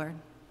to the Lord.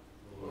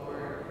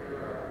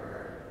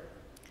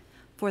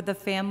 For the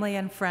family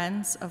and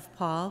friends of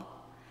Paul,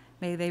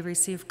 may they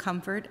receive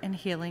comfort and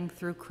healing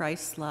through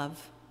Christ's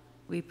love.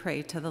 We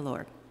pray to the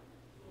Lord.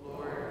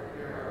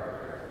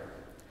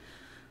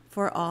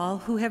 For all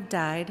who have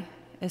died,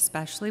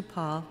 especially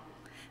Paul,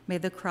 May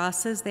the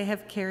crosses they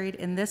have carried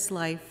in this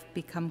life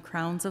become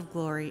crowns of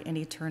glory in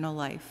eternal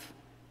life.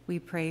 We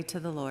pray to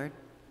the Lord.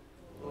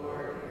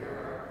 Lord, hear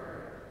our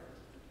prayer.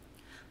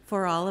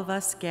 For all of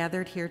us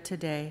gathered here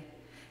today,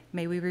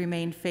 may we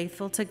remain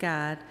faithful to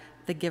God,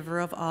 the giver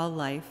of all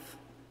life.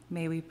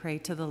 May we pray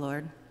to the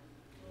Lord.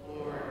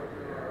 Lord,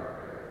 hear our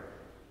prayer.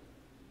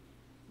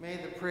 May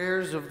the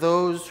prayers of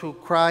those who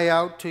cry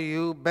out to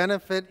you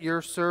benefit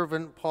your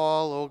servant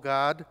Paul, O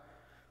God.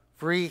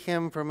 Free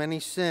him from any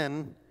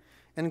sin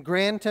and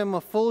grant him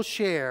a full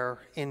share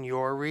in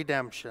your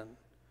redemption.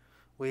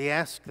 We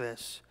ask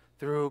this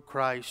through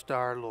Christ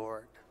our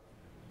Lord.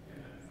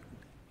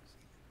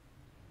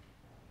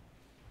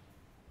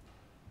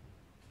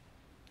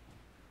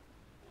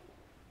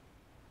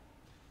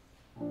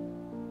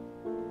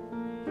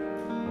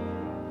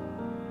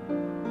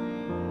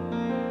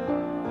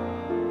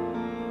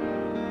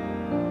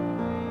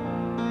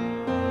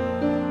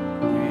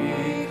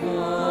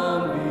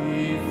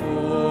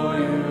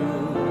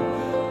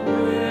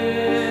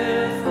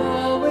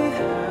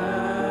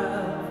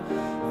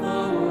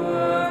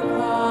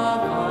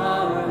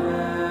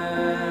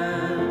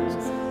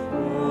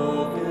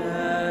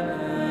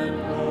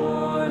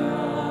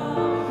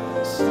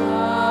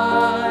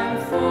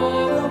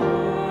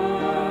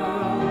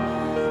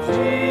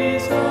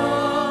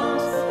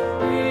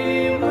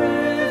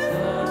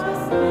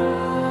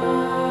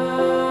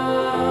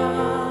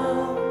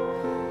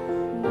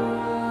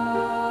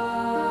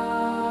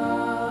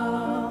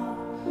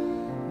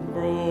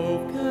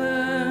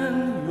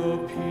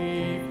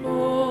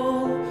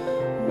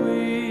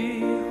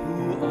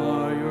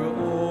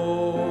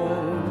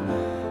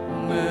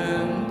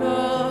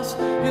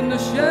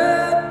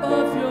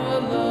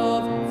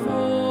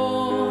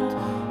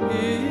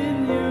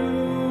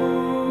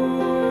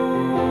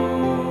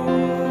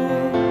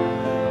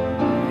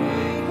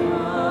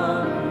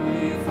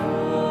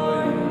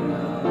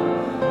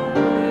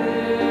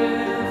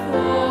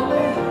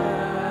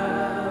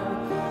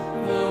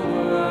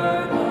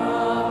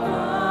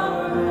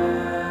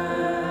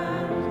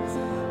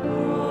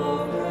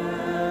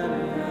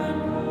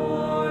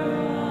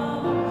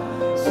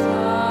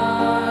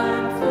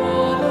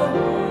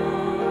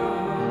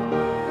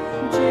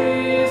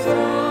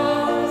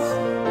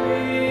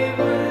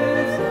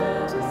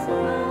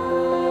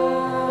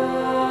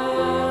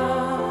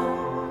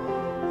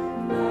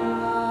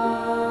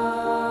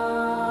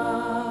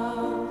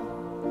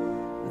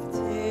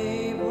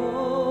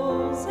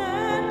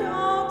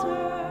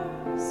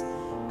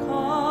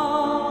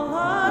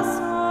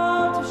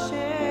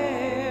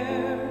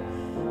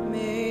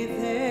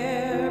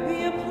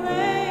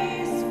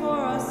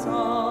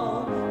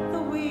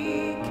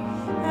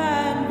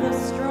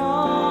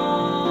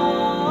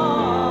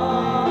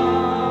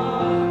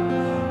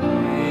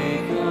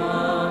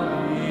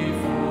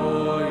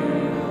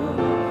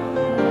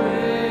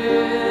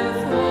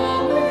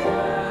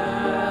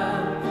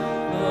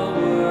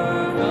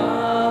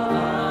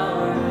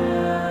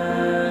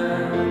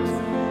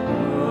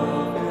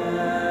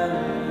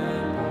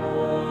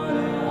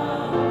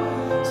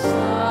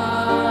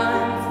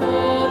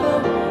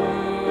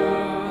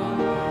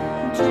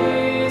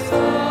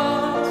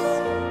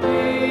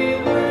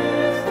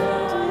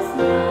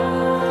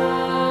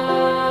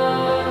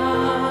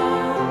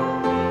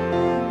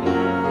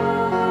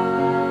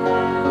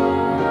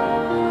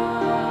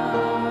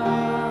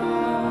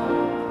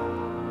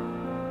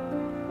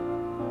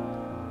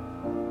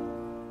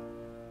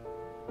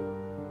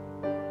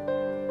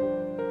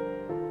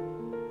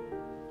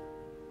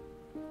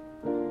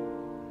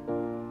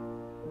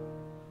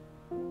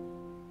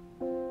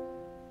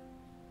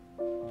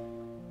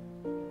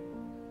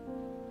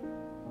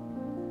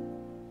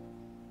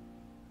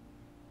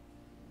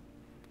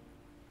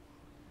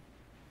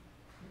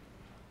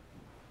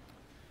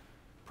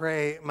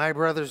 Pray, my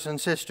brothers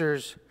and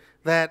sisters,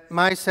 that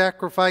my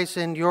sacrifice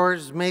and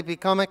yours may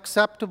become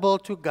acceptable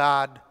to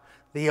God,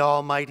 the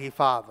Almighty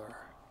Father.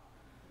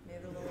 May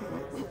the Lord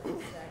accept the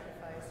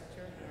sacrifice at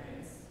your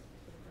hands,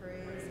 for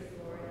praise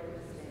and glory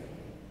of his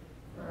name,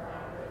 for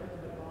our good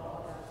and of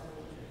all God's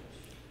holy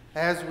church.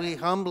 As we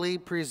humbly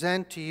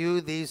present to you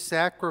these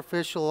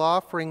sacrificial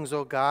offerings,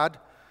 O God,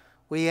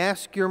 we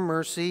ask your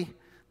mercy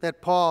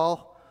that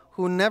Paul,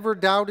 who never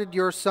doubted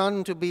your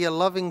Son to be a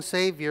loving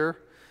Savior,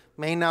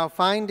 may now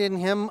find in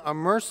him a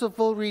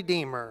merciful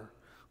Redeemer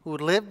who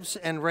lives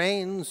and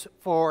reigns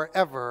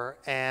forever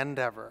and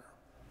ever.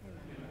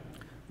 Amen.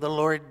 The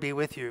Lord be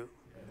with you.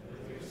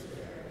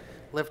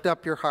 Lift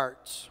up your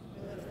hearts.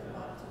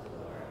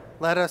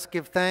 Let us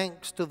give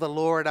thanks to the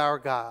Lord our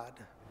God.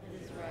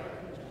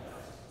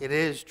 It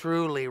is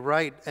truly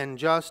right and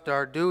just,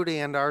 our duty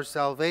and our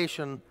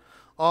salvation,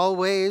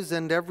 always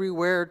and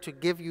everywhere to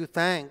give you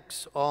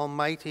thanks,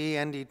 Almighty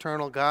and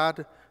eternal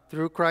God,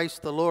 through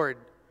Christ the Lord.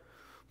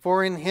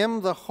 For in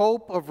him the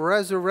hope of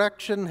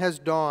resurrection has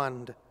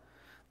dawned,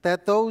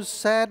 that those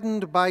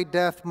saddened by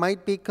death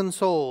might be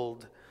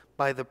consoled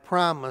by the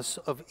promise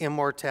of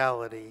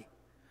immortality.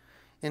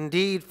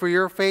 Indeed, for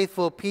your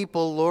faithful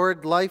people,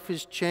 Lord, life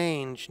is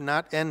changed,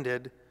 not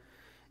ended,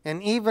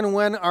 And even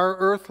when our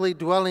earthly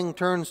dwelling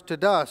turns to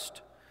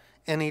dust,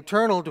 an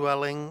eternal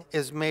dwelling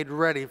is made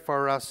ready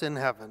for us in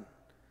heaven.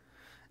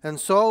 And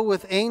so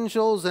with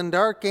angels and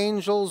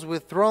archangels,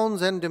 with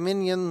thrones and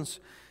dominions,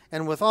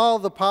 and with all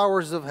the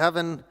powers of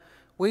heaven,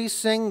 we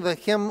sing the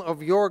hymn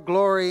of your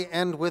glory,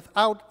 and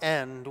without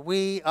end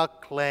we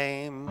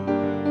acclaim.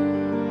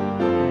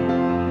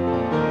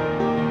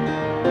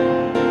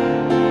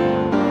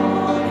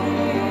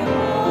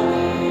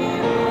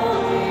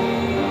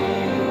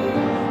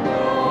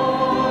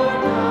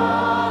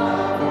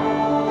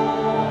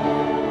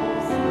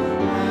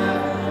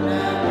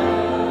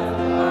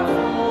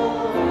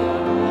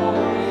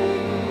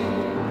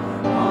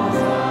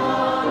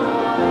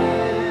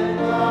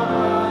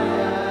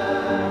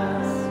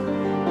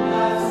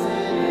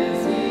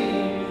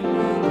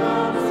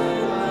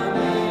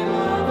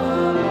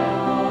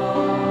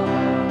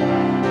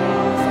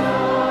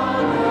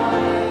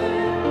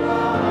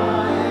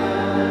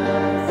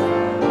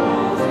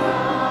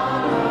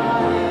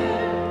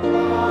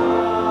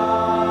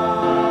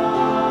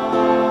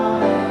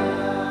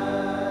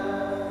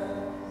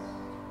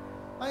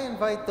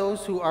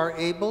 Those who are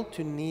able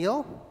to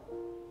kneel.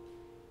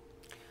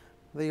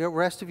 The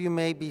rest of you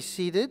may be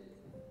seated.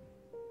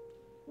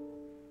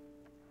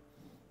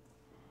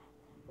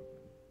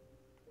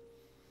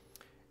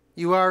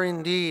 You are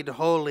indeed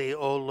holy,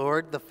 O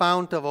Lord, the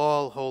fount of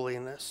all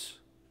holiness.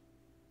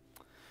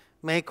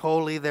 Make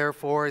holy,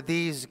 therefore,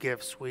 these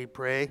gifts, we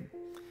pray,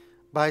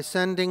 by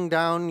sending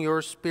down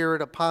your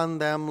Spirit upon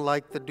them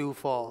like the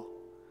dewfall,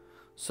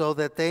 so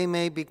that they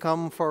may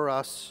become for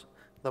us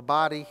the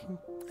body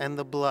and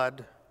the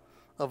blood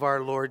of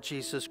our Lord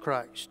Jesus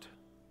Christ.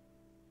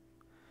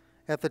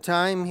 At the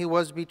time he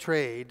was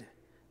betrayed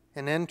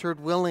and entered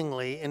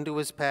willingly into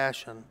his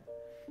passion,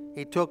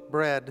 he took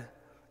bread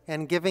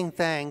and, giving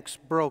thanks,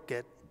 broke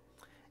it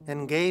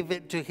and gave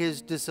it to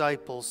his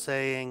disciples,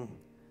 saying,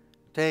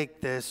 "Take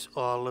this,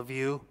 all of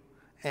you,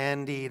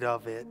 and eat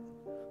of it,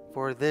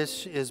 for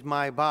this is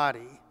my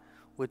body,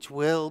 which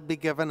will be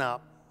given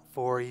up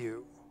for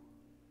you."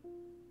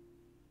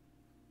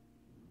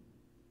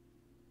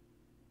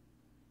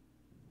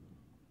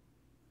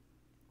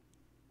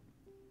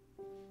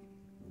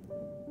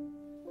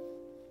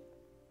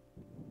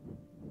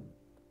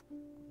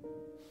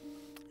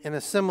 In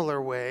a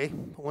similar way,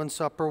 when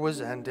supper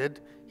was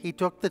ended, he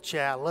took the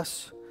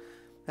chalice,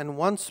 and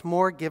once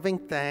more giving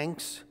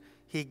thanks,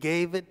 he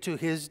gave it to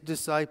his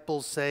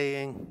disciples,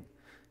 saying,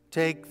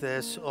 "Take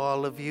this,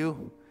 all of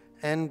you,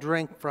 and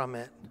drink from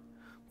it,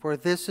 for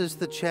this is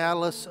the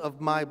chalice of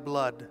my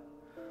blood,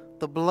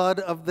 the blood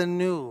of the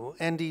new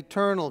and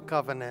eternal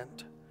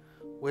covenant,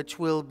 which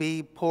will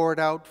be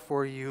poured out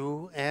for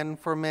you and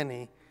for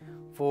many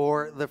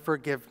for the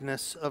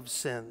forgiveness of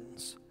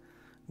sins.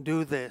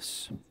 Do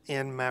this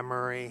in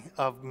memory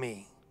of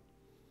me."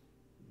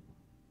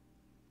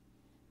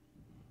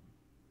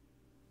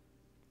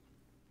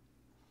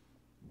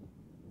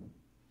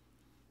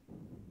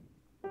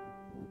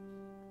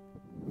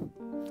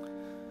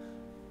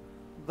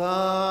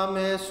 The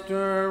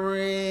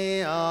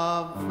mystery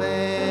of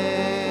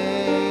faith.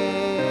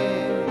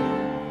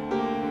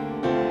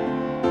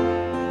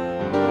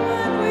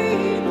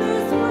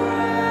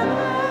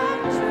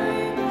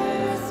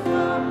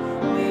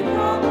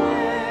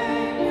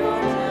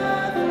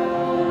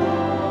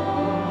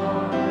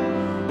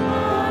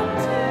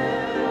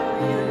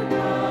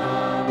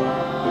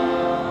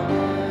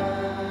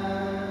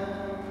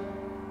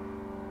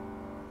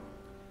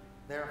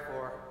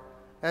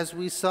 As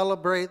we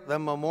celebrate the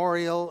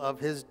memorial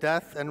of his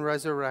death and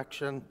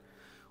resurrection,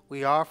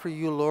 we offer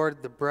you,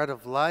 Lord, the bread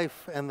of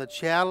life and the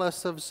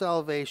chalice of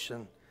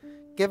salvation,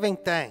 giving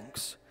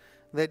thanks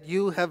that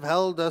you have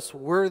held us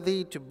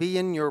worthy to be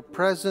in your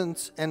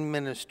presence and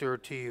minister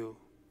to you.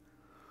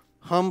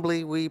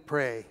 Humbly we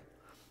pray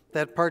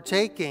that,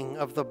 partaking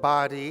of the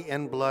body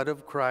and blood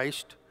of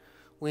Christ,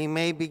 we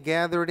may be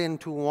gathered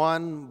into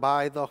one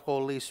by the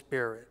Holy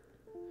Spirit.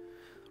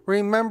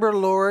 Remember,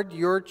 Lord,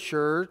 your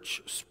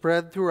church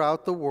spread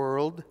throughout the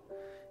world,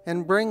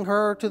 and bring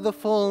her to the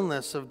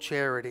fullness of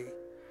charity,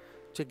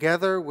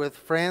 together with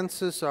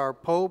Francis, our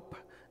Pope,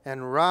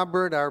 and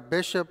Robert, our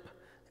Bishop,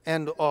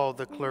 and all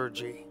the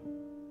clergy.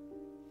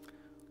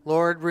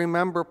 Lord,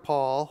 remember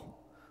Paul,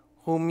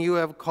 whom you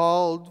have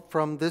called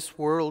from this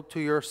world to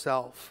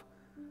yourself.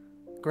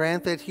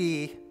 Grant that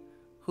he,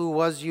 who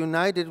was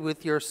united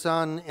with your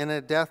Son in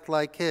a death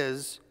like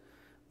his,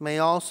 may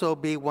also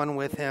be one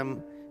with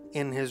him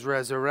in his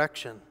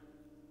resurrection.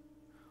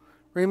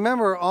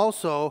 Remember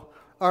also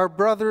our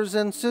brothers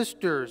and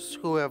sisters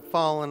who have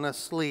fallen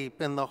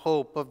asleep in the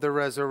hope of the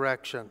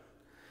resurrection,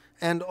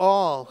 and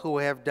all who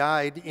have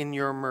died in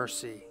your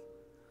mercy.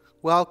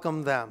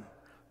 Welcome them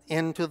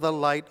into the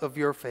light of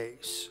your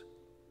face.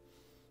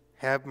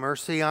 Have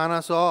mercy on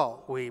us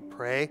all, we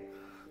pray,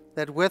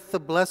 that with the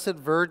Blessed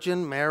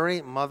Virgin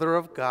Mary, Mother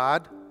of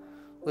God,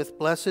 with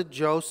blessed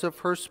Joseph,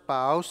 her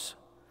spouse,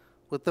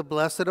 with the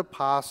blessed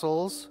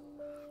apostles,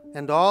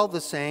 and all the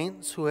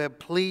saints who have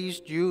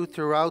pleased you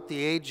throughout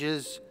the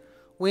ages,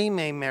 we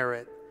may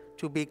merit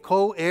to be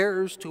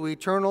co-heirs to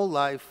eternal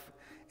life,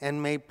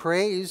 and may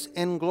praise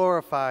and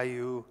glorify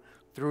you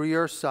through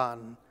your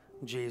Son,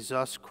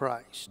 Jesus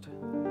Christ.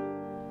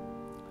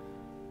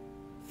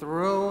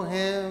 Through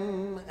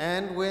him,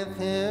 and with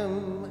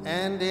him,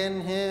 and in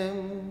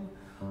him,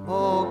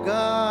 O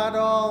God,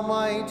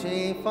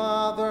 Almighty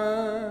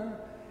Father,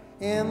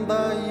 in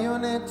the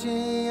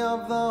unity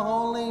of the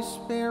Holy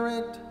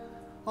Spirit,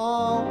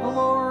 all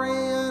glory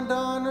and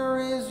honor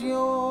is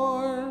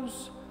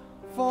yours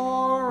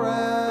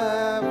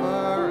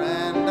forever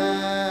and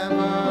ever.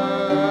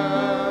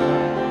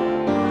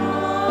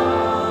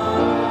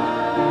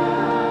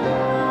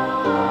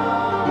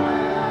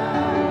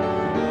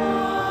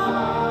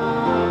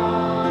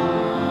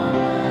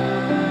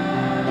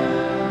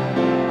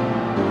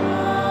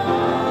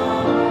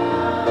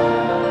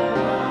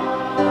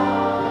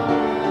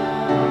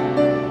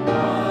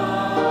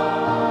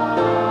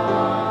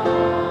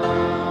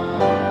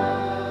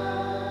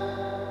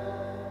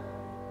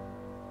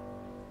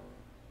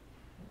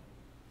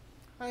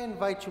 I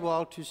invite you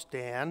all to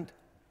stand,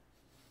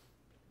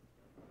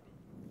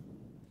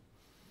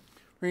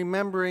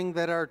 remembering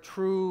that our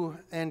true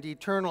and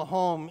eternal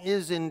home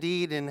is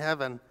indeed in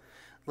heaven.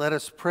 Let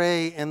us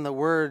pray in the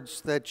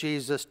words that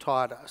Jesus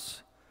taught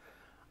us.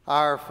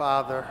 Our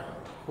Father,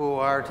 who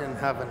art in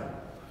heaven,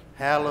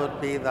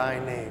 hallowed be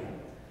thy name.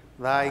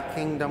 Thy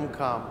kingdom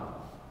come,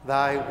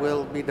 thy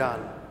will be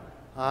done,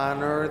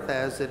 on earth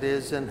as it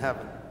is in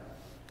heaven.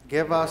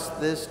 Give us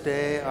this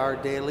day our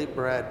daily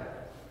bread,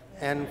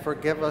 and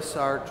forgive us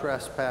our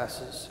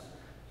trespasses,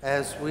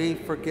 as we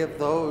forgive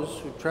those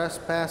who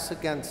trespass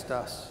against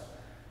us.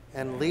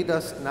 And lead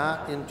us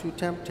not into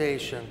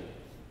temptation,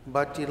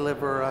 but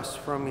deliver us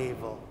from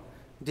evil.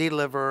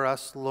 Deliver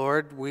us,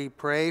 Lord, we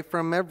pray,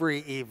 from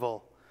every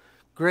evil.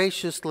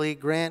 Graciously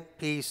grant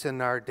peace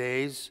in our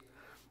days,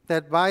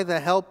 that by the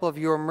help of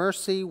your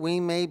mercy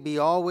we may be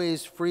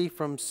always free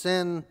from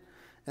sin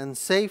and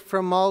safe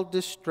from all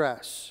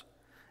distress,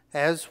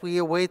 as we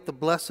await the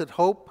blessed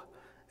hope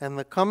and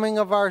the coming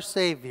of our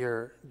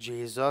Savior,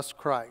 Jesus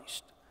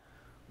Christ.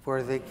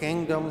 For the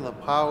kingdom, the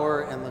power,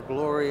 and the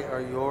glory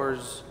are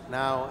yours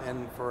now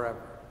and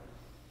forever.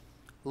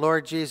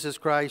 Lord Jesus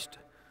Christ,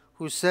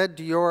 who said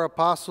to your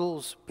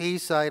apostles,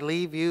 "Peace I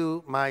leave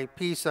you, my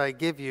peace I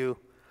give you,"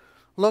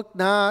 look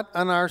not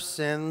on our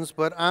sins,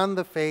 but on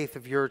the faith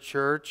of your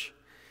church,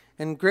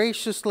 and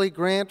graciously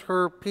grant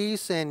her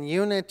peace and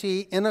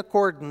unity in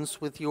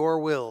accordance with your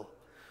will,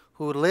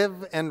 who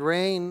live and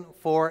reign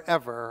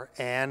forever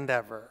and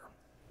ever.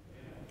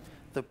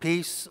 The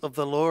peace of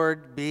the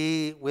Lord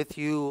be with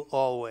you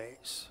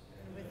always.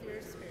 And with your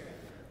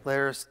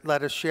spirit.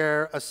 Let us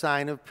share a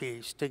sign of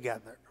peace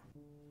together.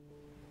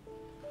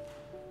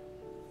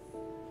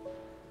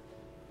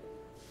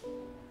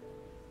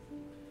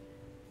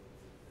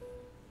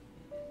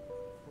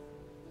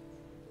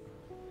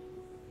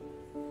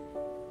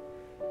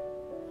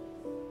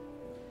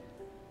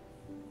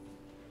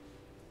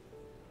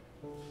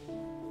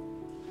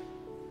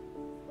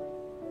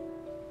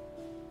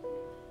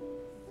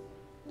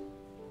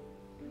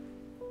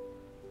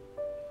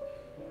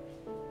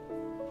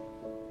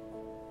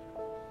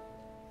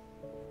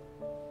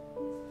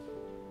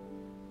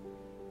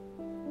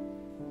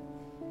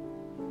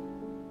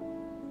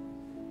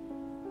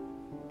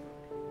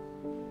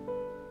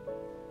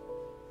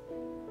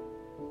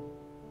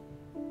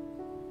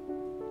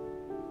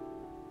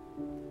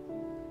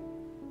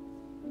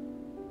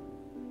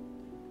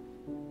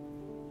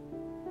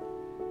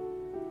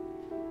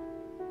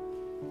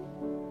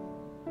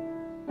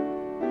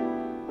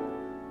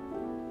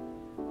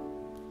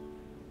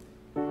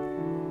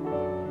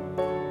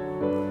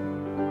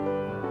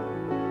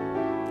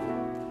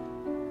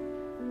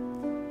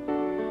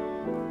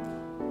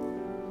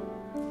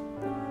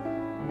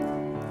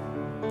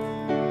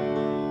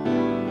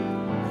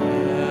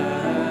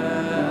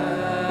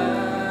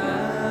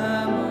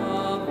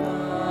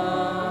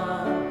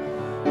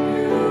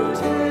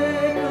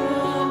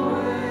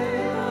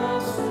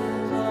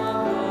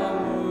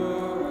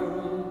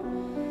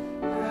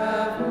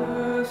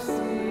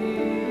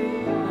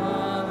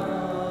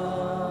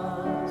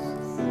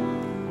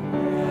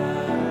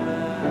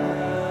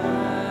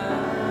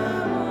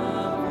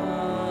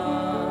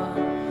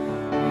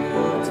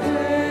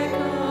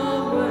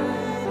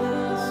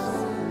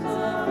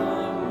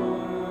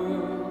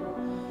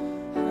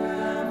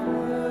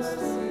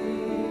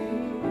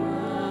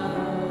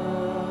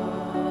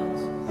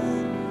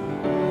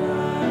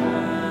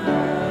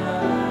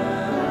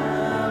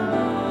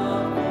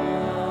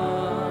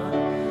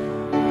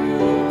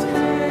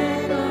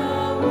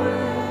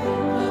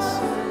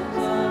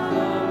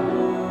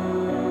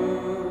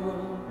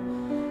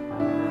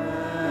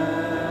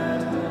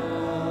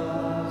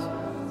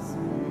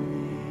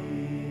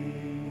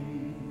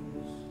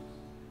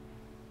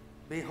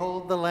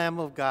 Behold the Lamb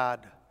of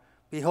God.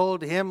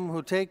 Behold him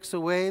who takes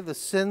away the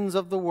sins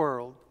of the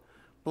world.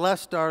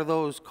 Blessed are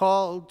those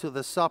called to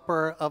the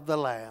supper of the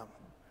Lamb.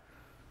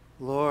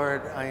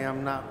 Lord, I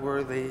am not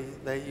worthy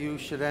that you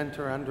should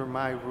enter under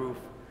my roof,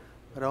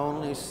 but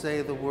only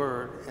say the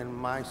word, and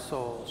my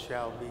soul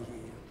shall be healed.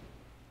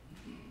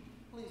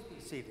 Please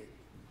be seated.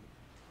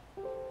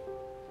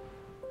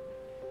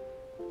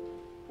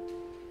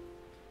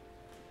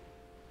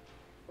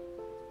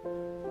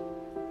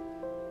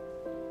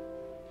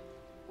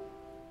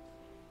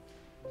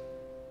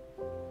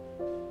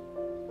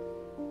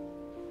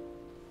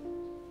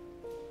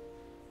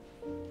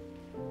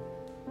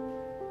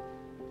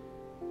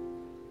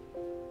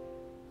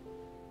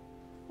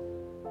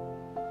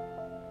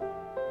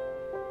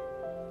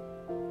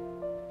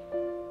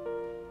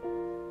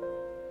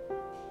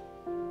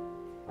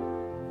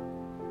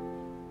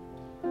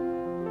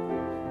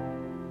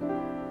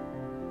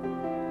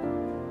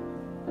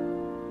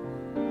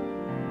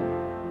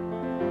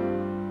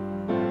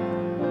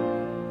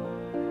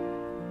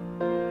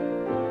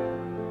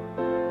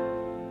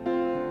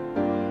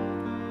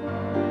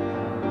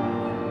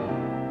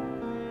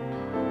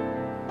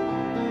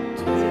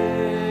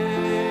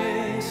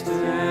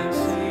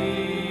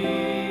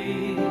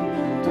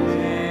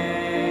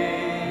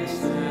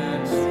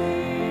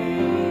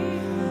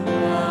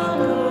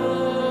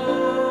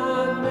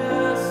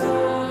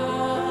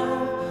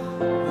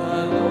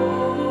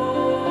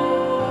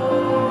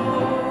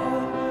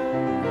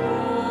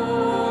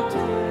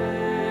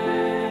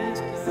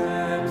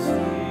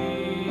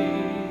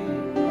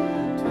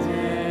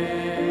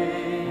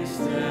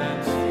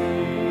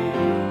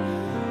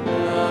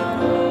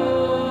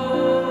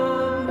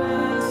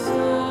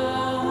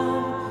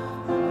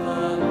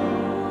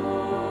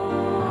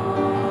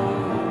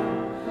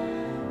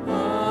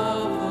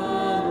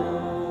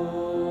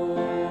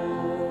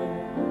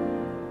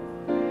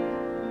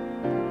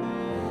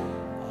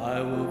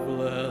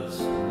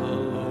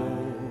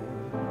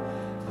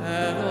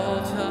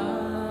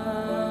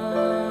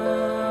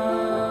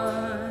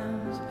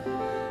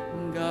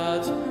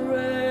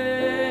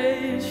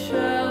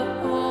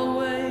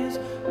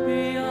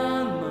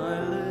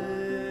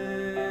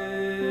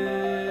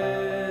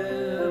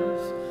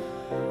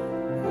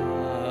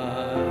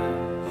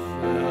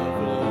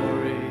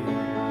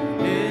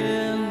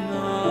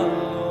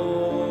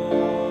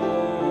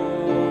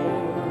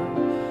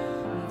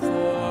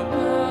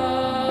 So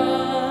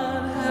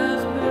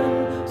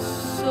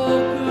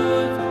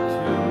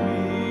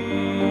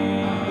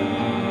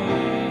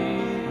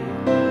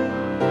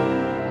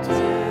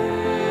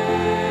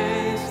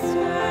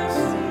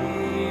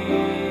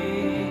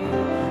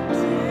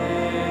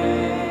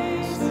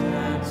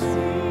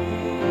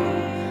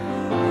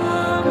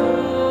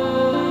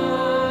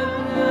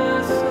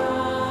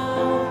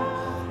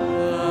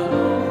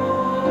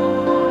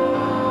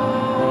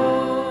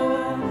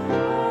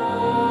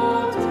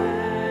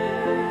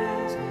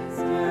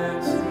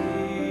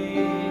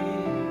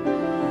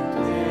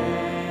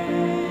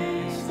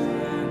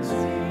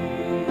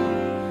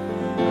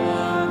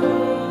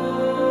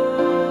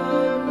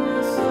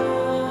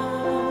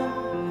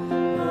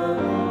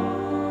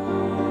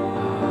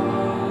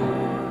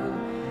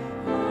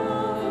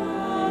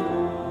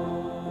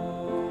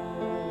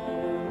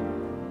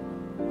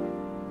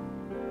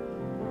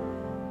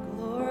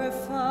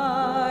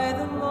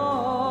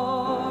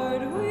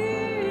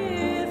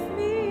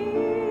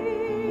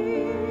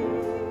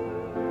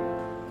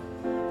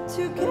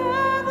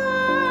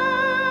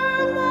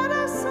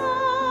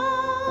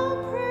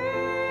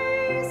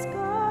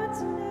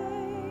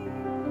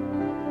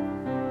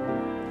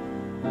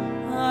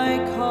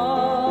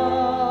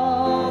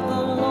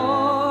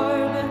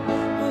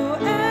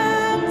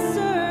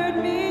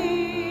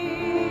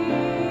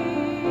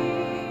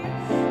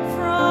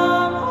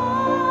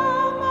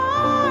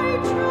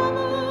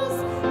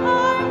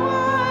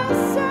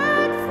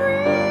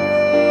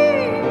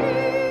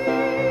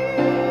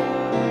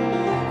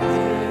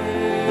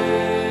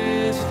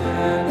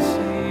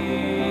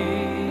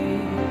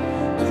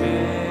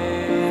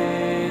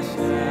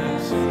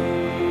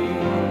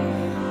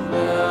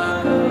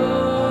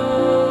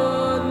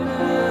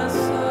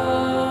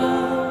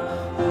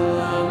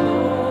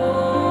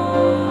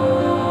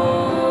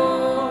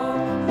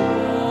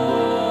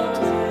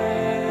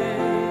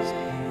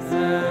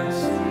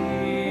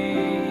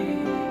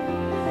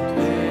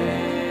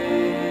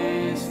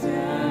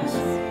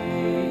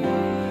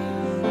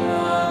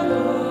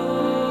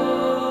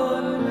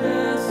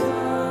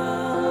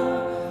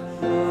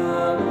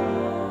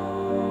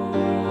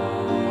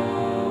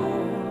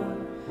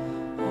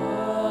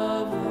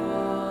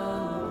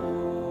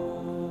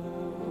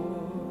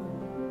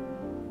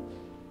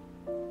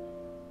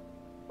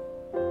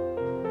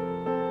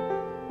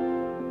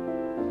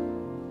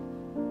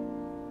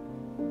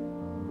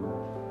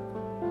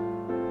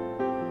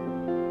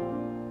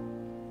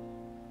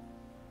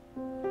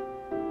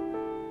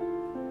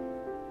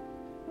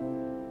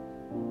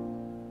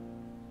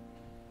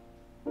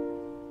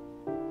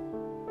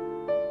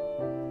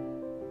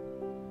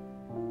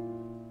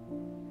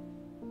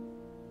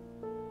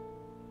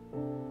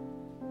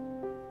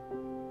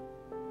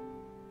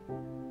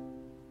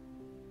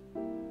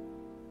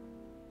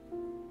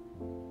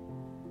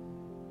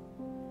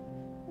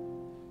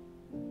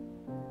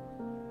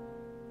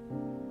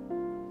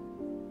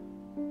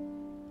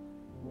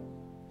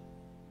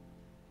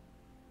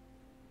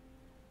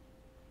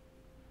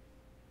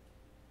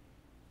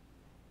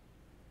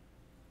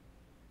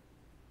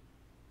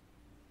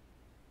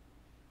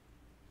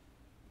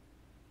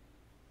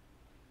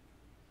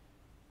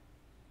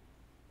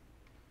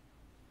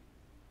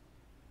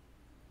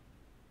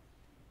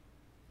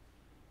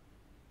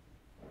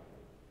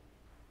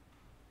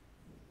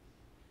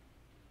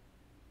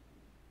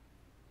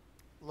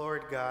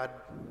Lord God,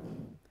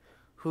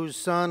 whose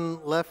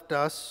Son left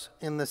us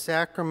in the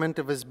sacrament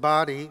of his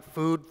body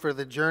food for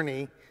the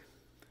journey,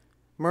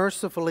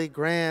 mercifully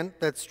grant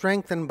that,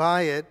 strengthened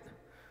by it,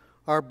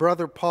 our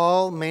brother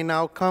Paul may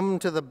now come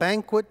to the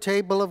banquet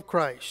table of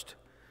Christ,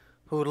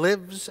 who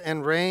lives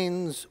and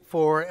reigns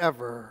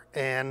forever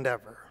and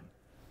ever.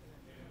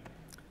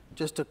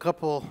 Just a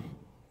couple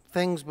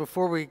things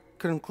before we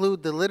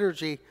conclude the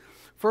liturgy.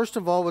 First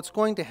of all, what's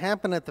going to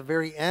happen at the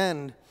very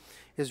end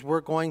is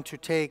we're going to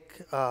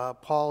take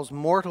Paul's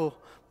mortal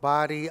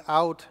body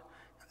out,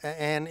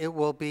 and it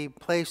will be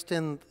placed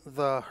in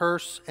the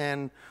hearse,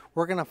 and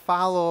we're going to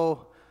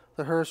follow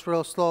the hearse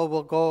real slow.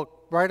 We'll go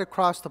right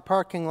across the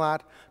parking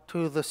lot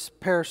to the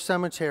parish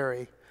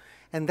cemetery,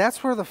 and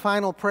that's where the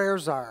final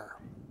prayers are.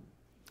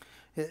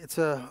 It's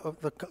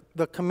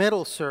the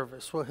committal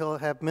service where he'll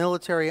have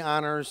military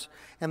honors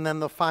and then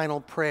the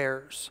final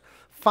prayers.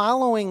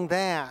 Following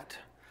that,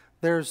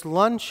 there's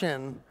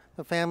luncheon.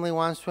 The family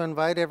wants to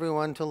invite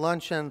everyone to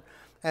luncheon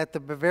at the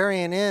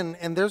Bavarian Inn,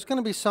 and there's going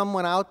to be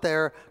someone out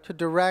there to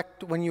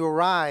direct when you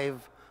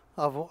arrive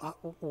of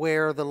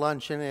where the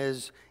luncheon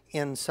is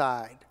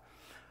inside.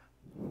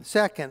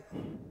 Second,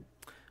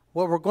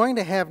 what we're going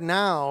to have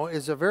now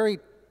is a very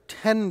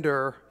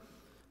tender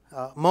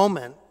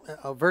moment,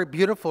 a very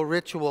beautiful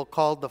ritual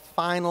called the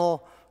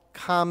final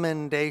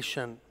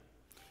commendation.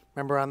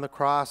 Remember on the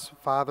cross,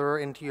 Father,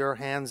 into your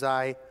hands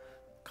I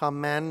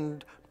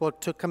commend. Well,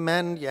 to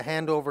commend, you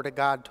hand over to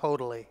God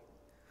totally.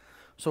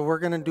 So we're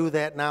going to do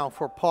that now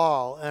for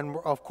Paul. And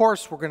of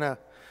course, we're going to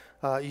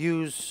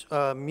use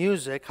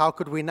music. How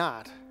could we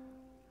not?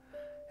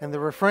 And the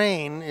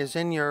refrain is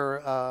in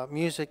your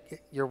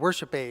music, your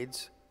worship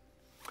aids.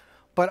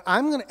 But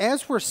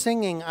as we're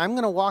singing, I'm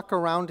going to walk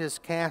around his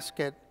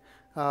casket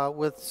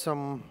with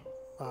some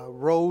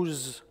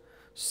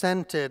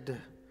rose-scented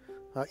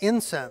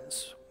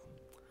incense.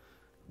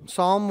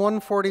 Psalm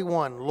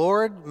 141,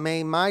 Lord,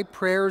 may my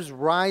prayers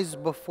rise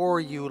before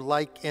you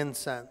like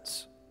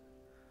incense.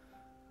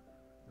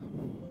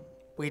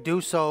 We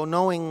do so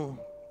knowing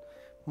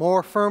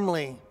more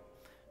firmly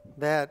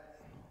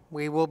that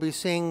we will be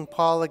seeing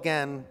Paul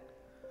again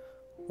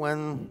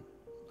when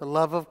the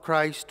love of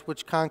Christ,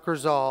 which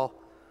conquers all,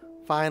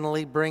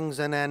 finally brings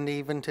an end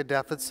even to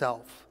death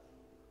itself.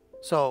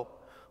 So,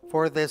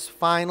 for this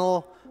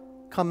final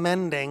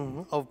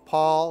commending of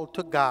Paul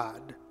to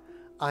God,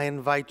 I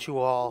invite you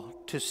all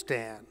to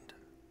stand.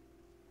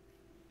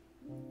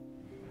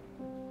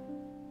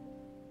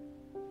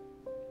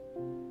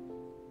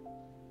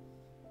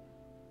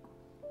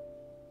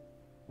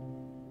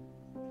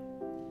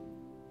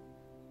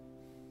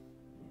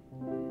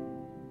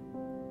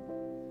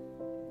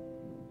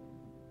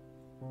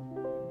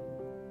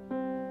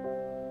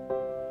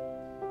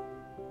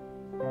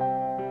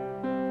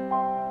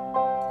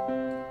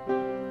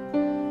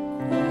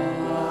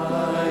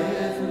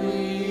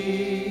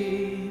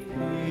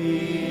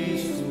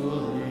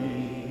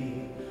 Peacefully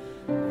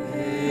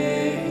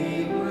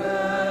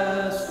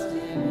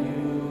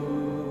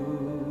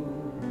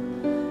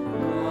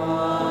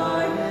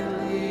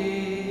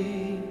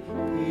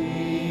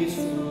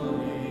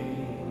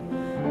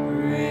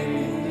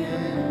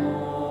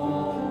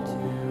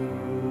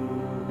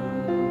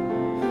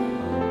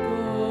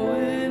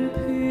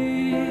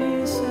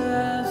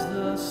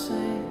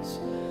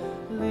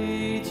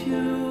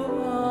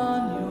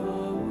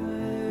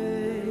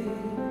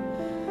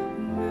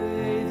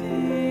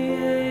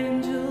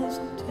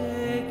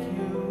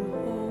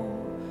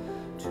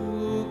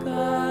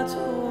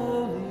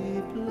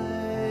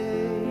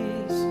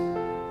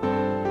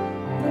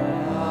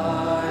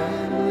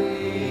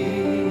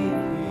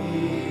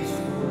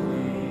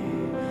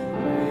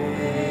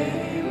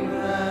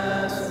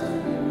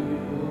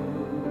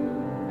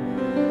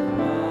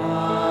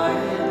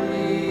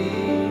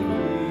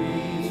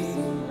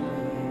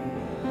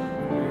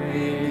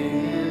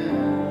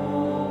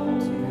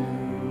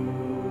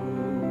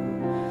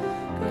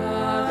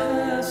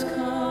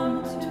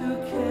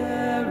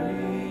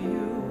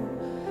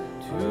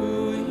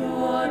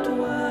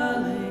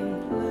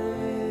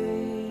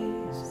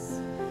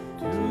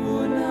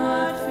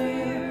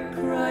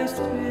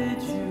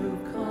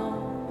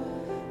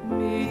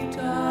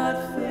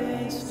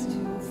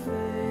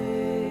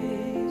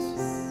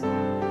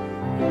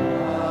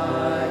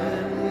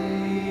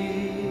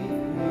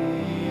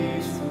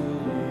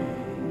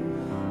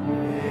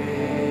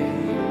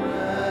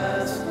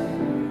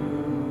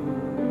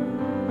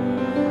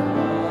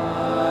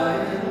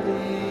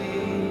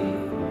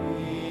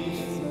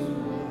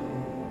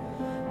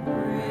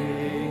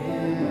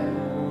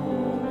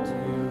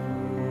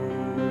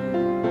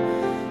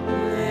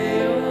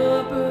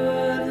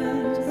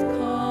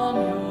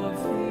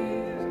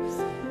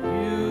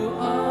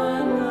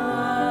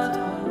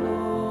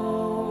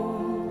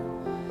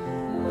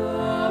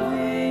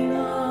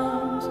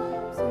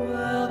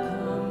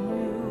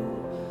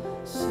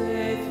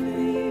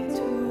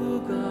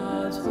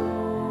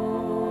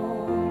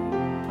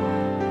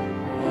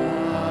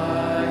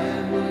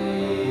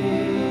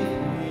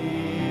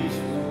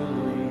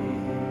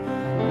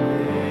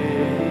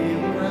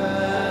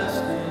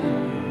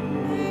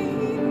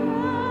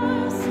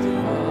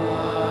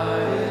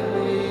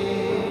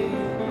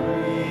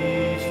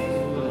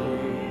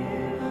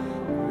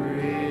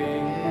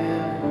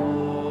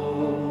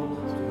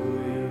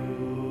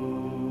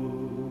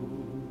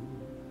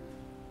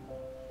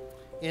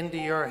Into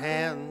your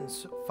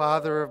hands,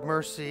 Father of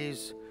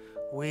mercies,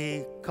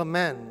 we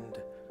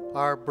commend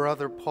our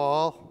brother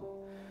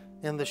Paul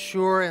in the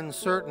sure and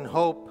certain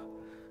hope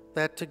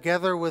that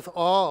together with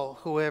all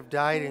who have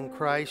died in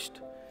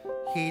Christ,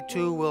 he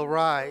too will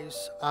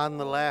rise on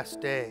the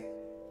last day.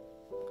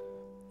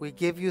 We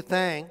give you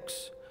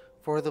thanks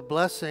for the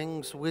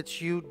blessings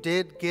which you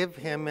did give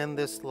him in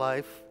this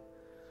life,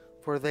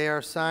 for they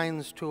are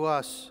signs to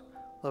us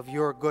of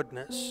your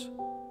goodness.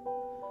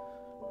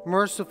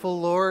 Merciful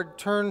Lord,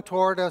 turn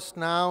toward us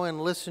now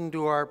and listen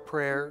to our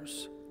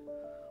prayers.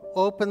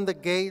 Open the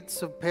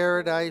gates of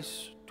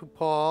paradise to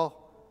Paul,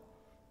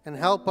 and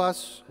help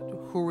us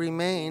who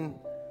remain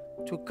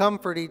to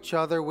comfort each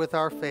other with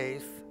our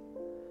faith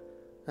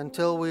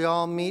until we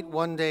all meet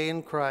one day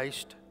in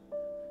Christ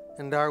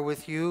and are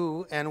with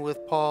you and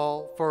with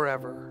Paul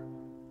forever.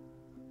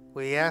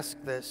 We ask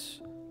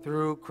this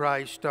through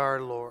Christ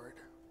our Lord.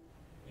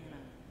 Amen.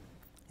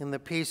 In the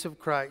peace of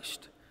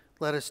Christ,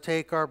 let us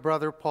take our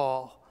brother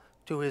Paul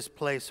to his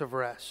place of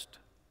rest.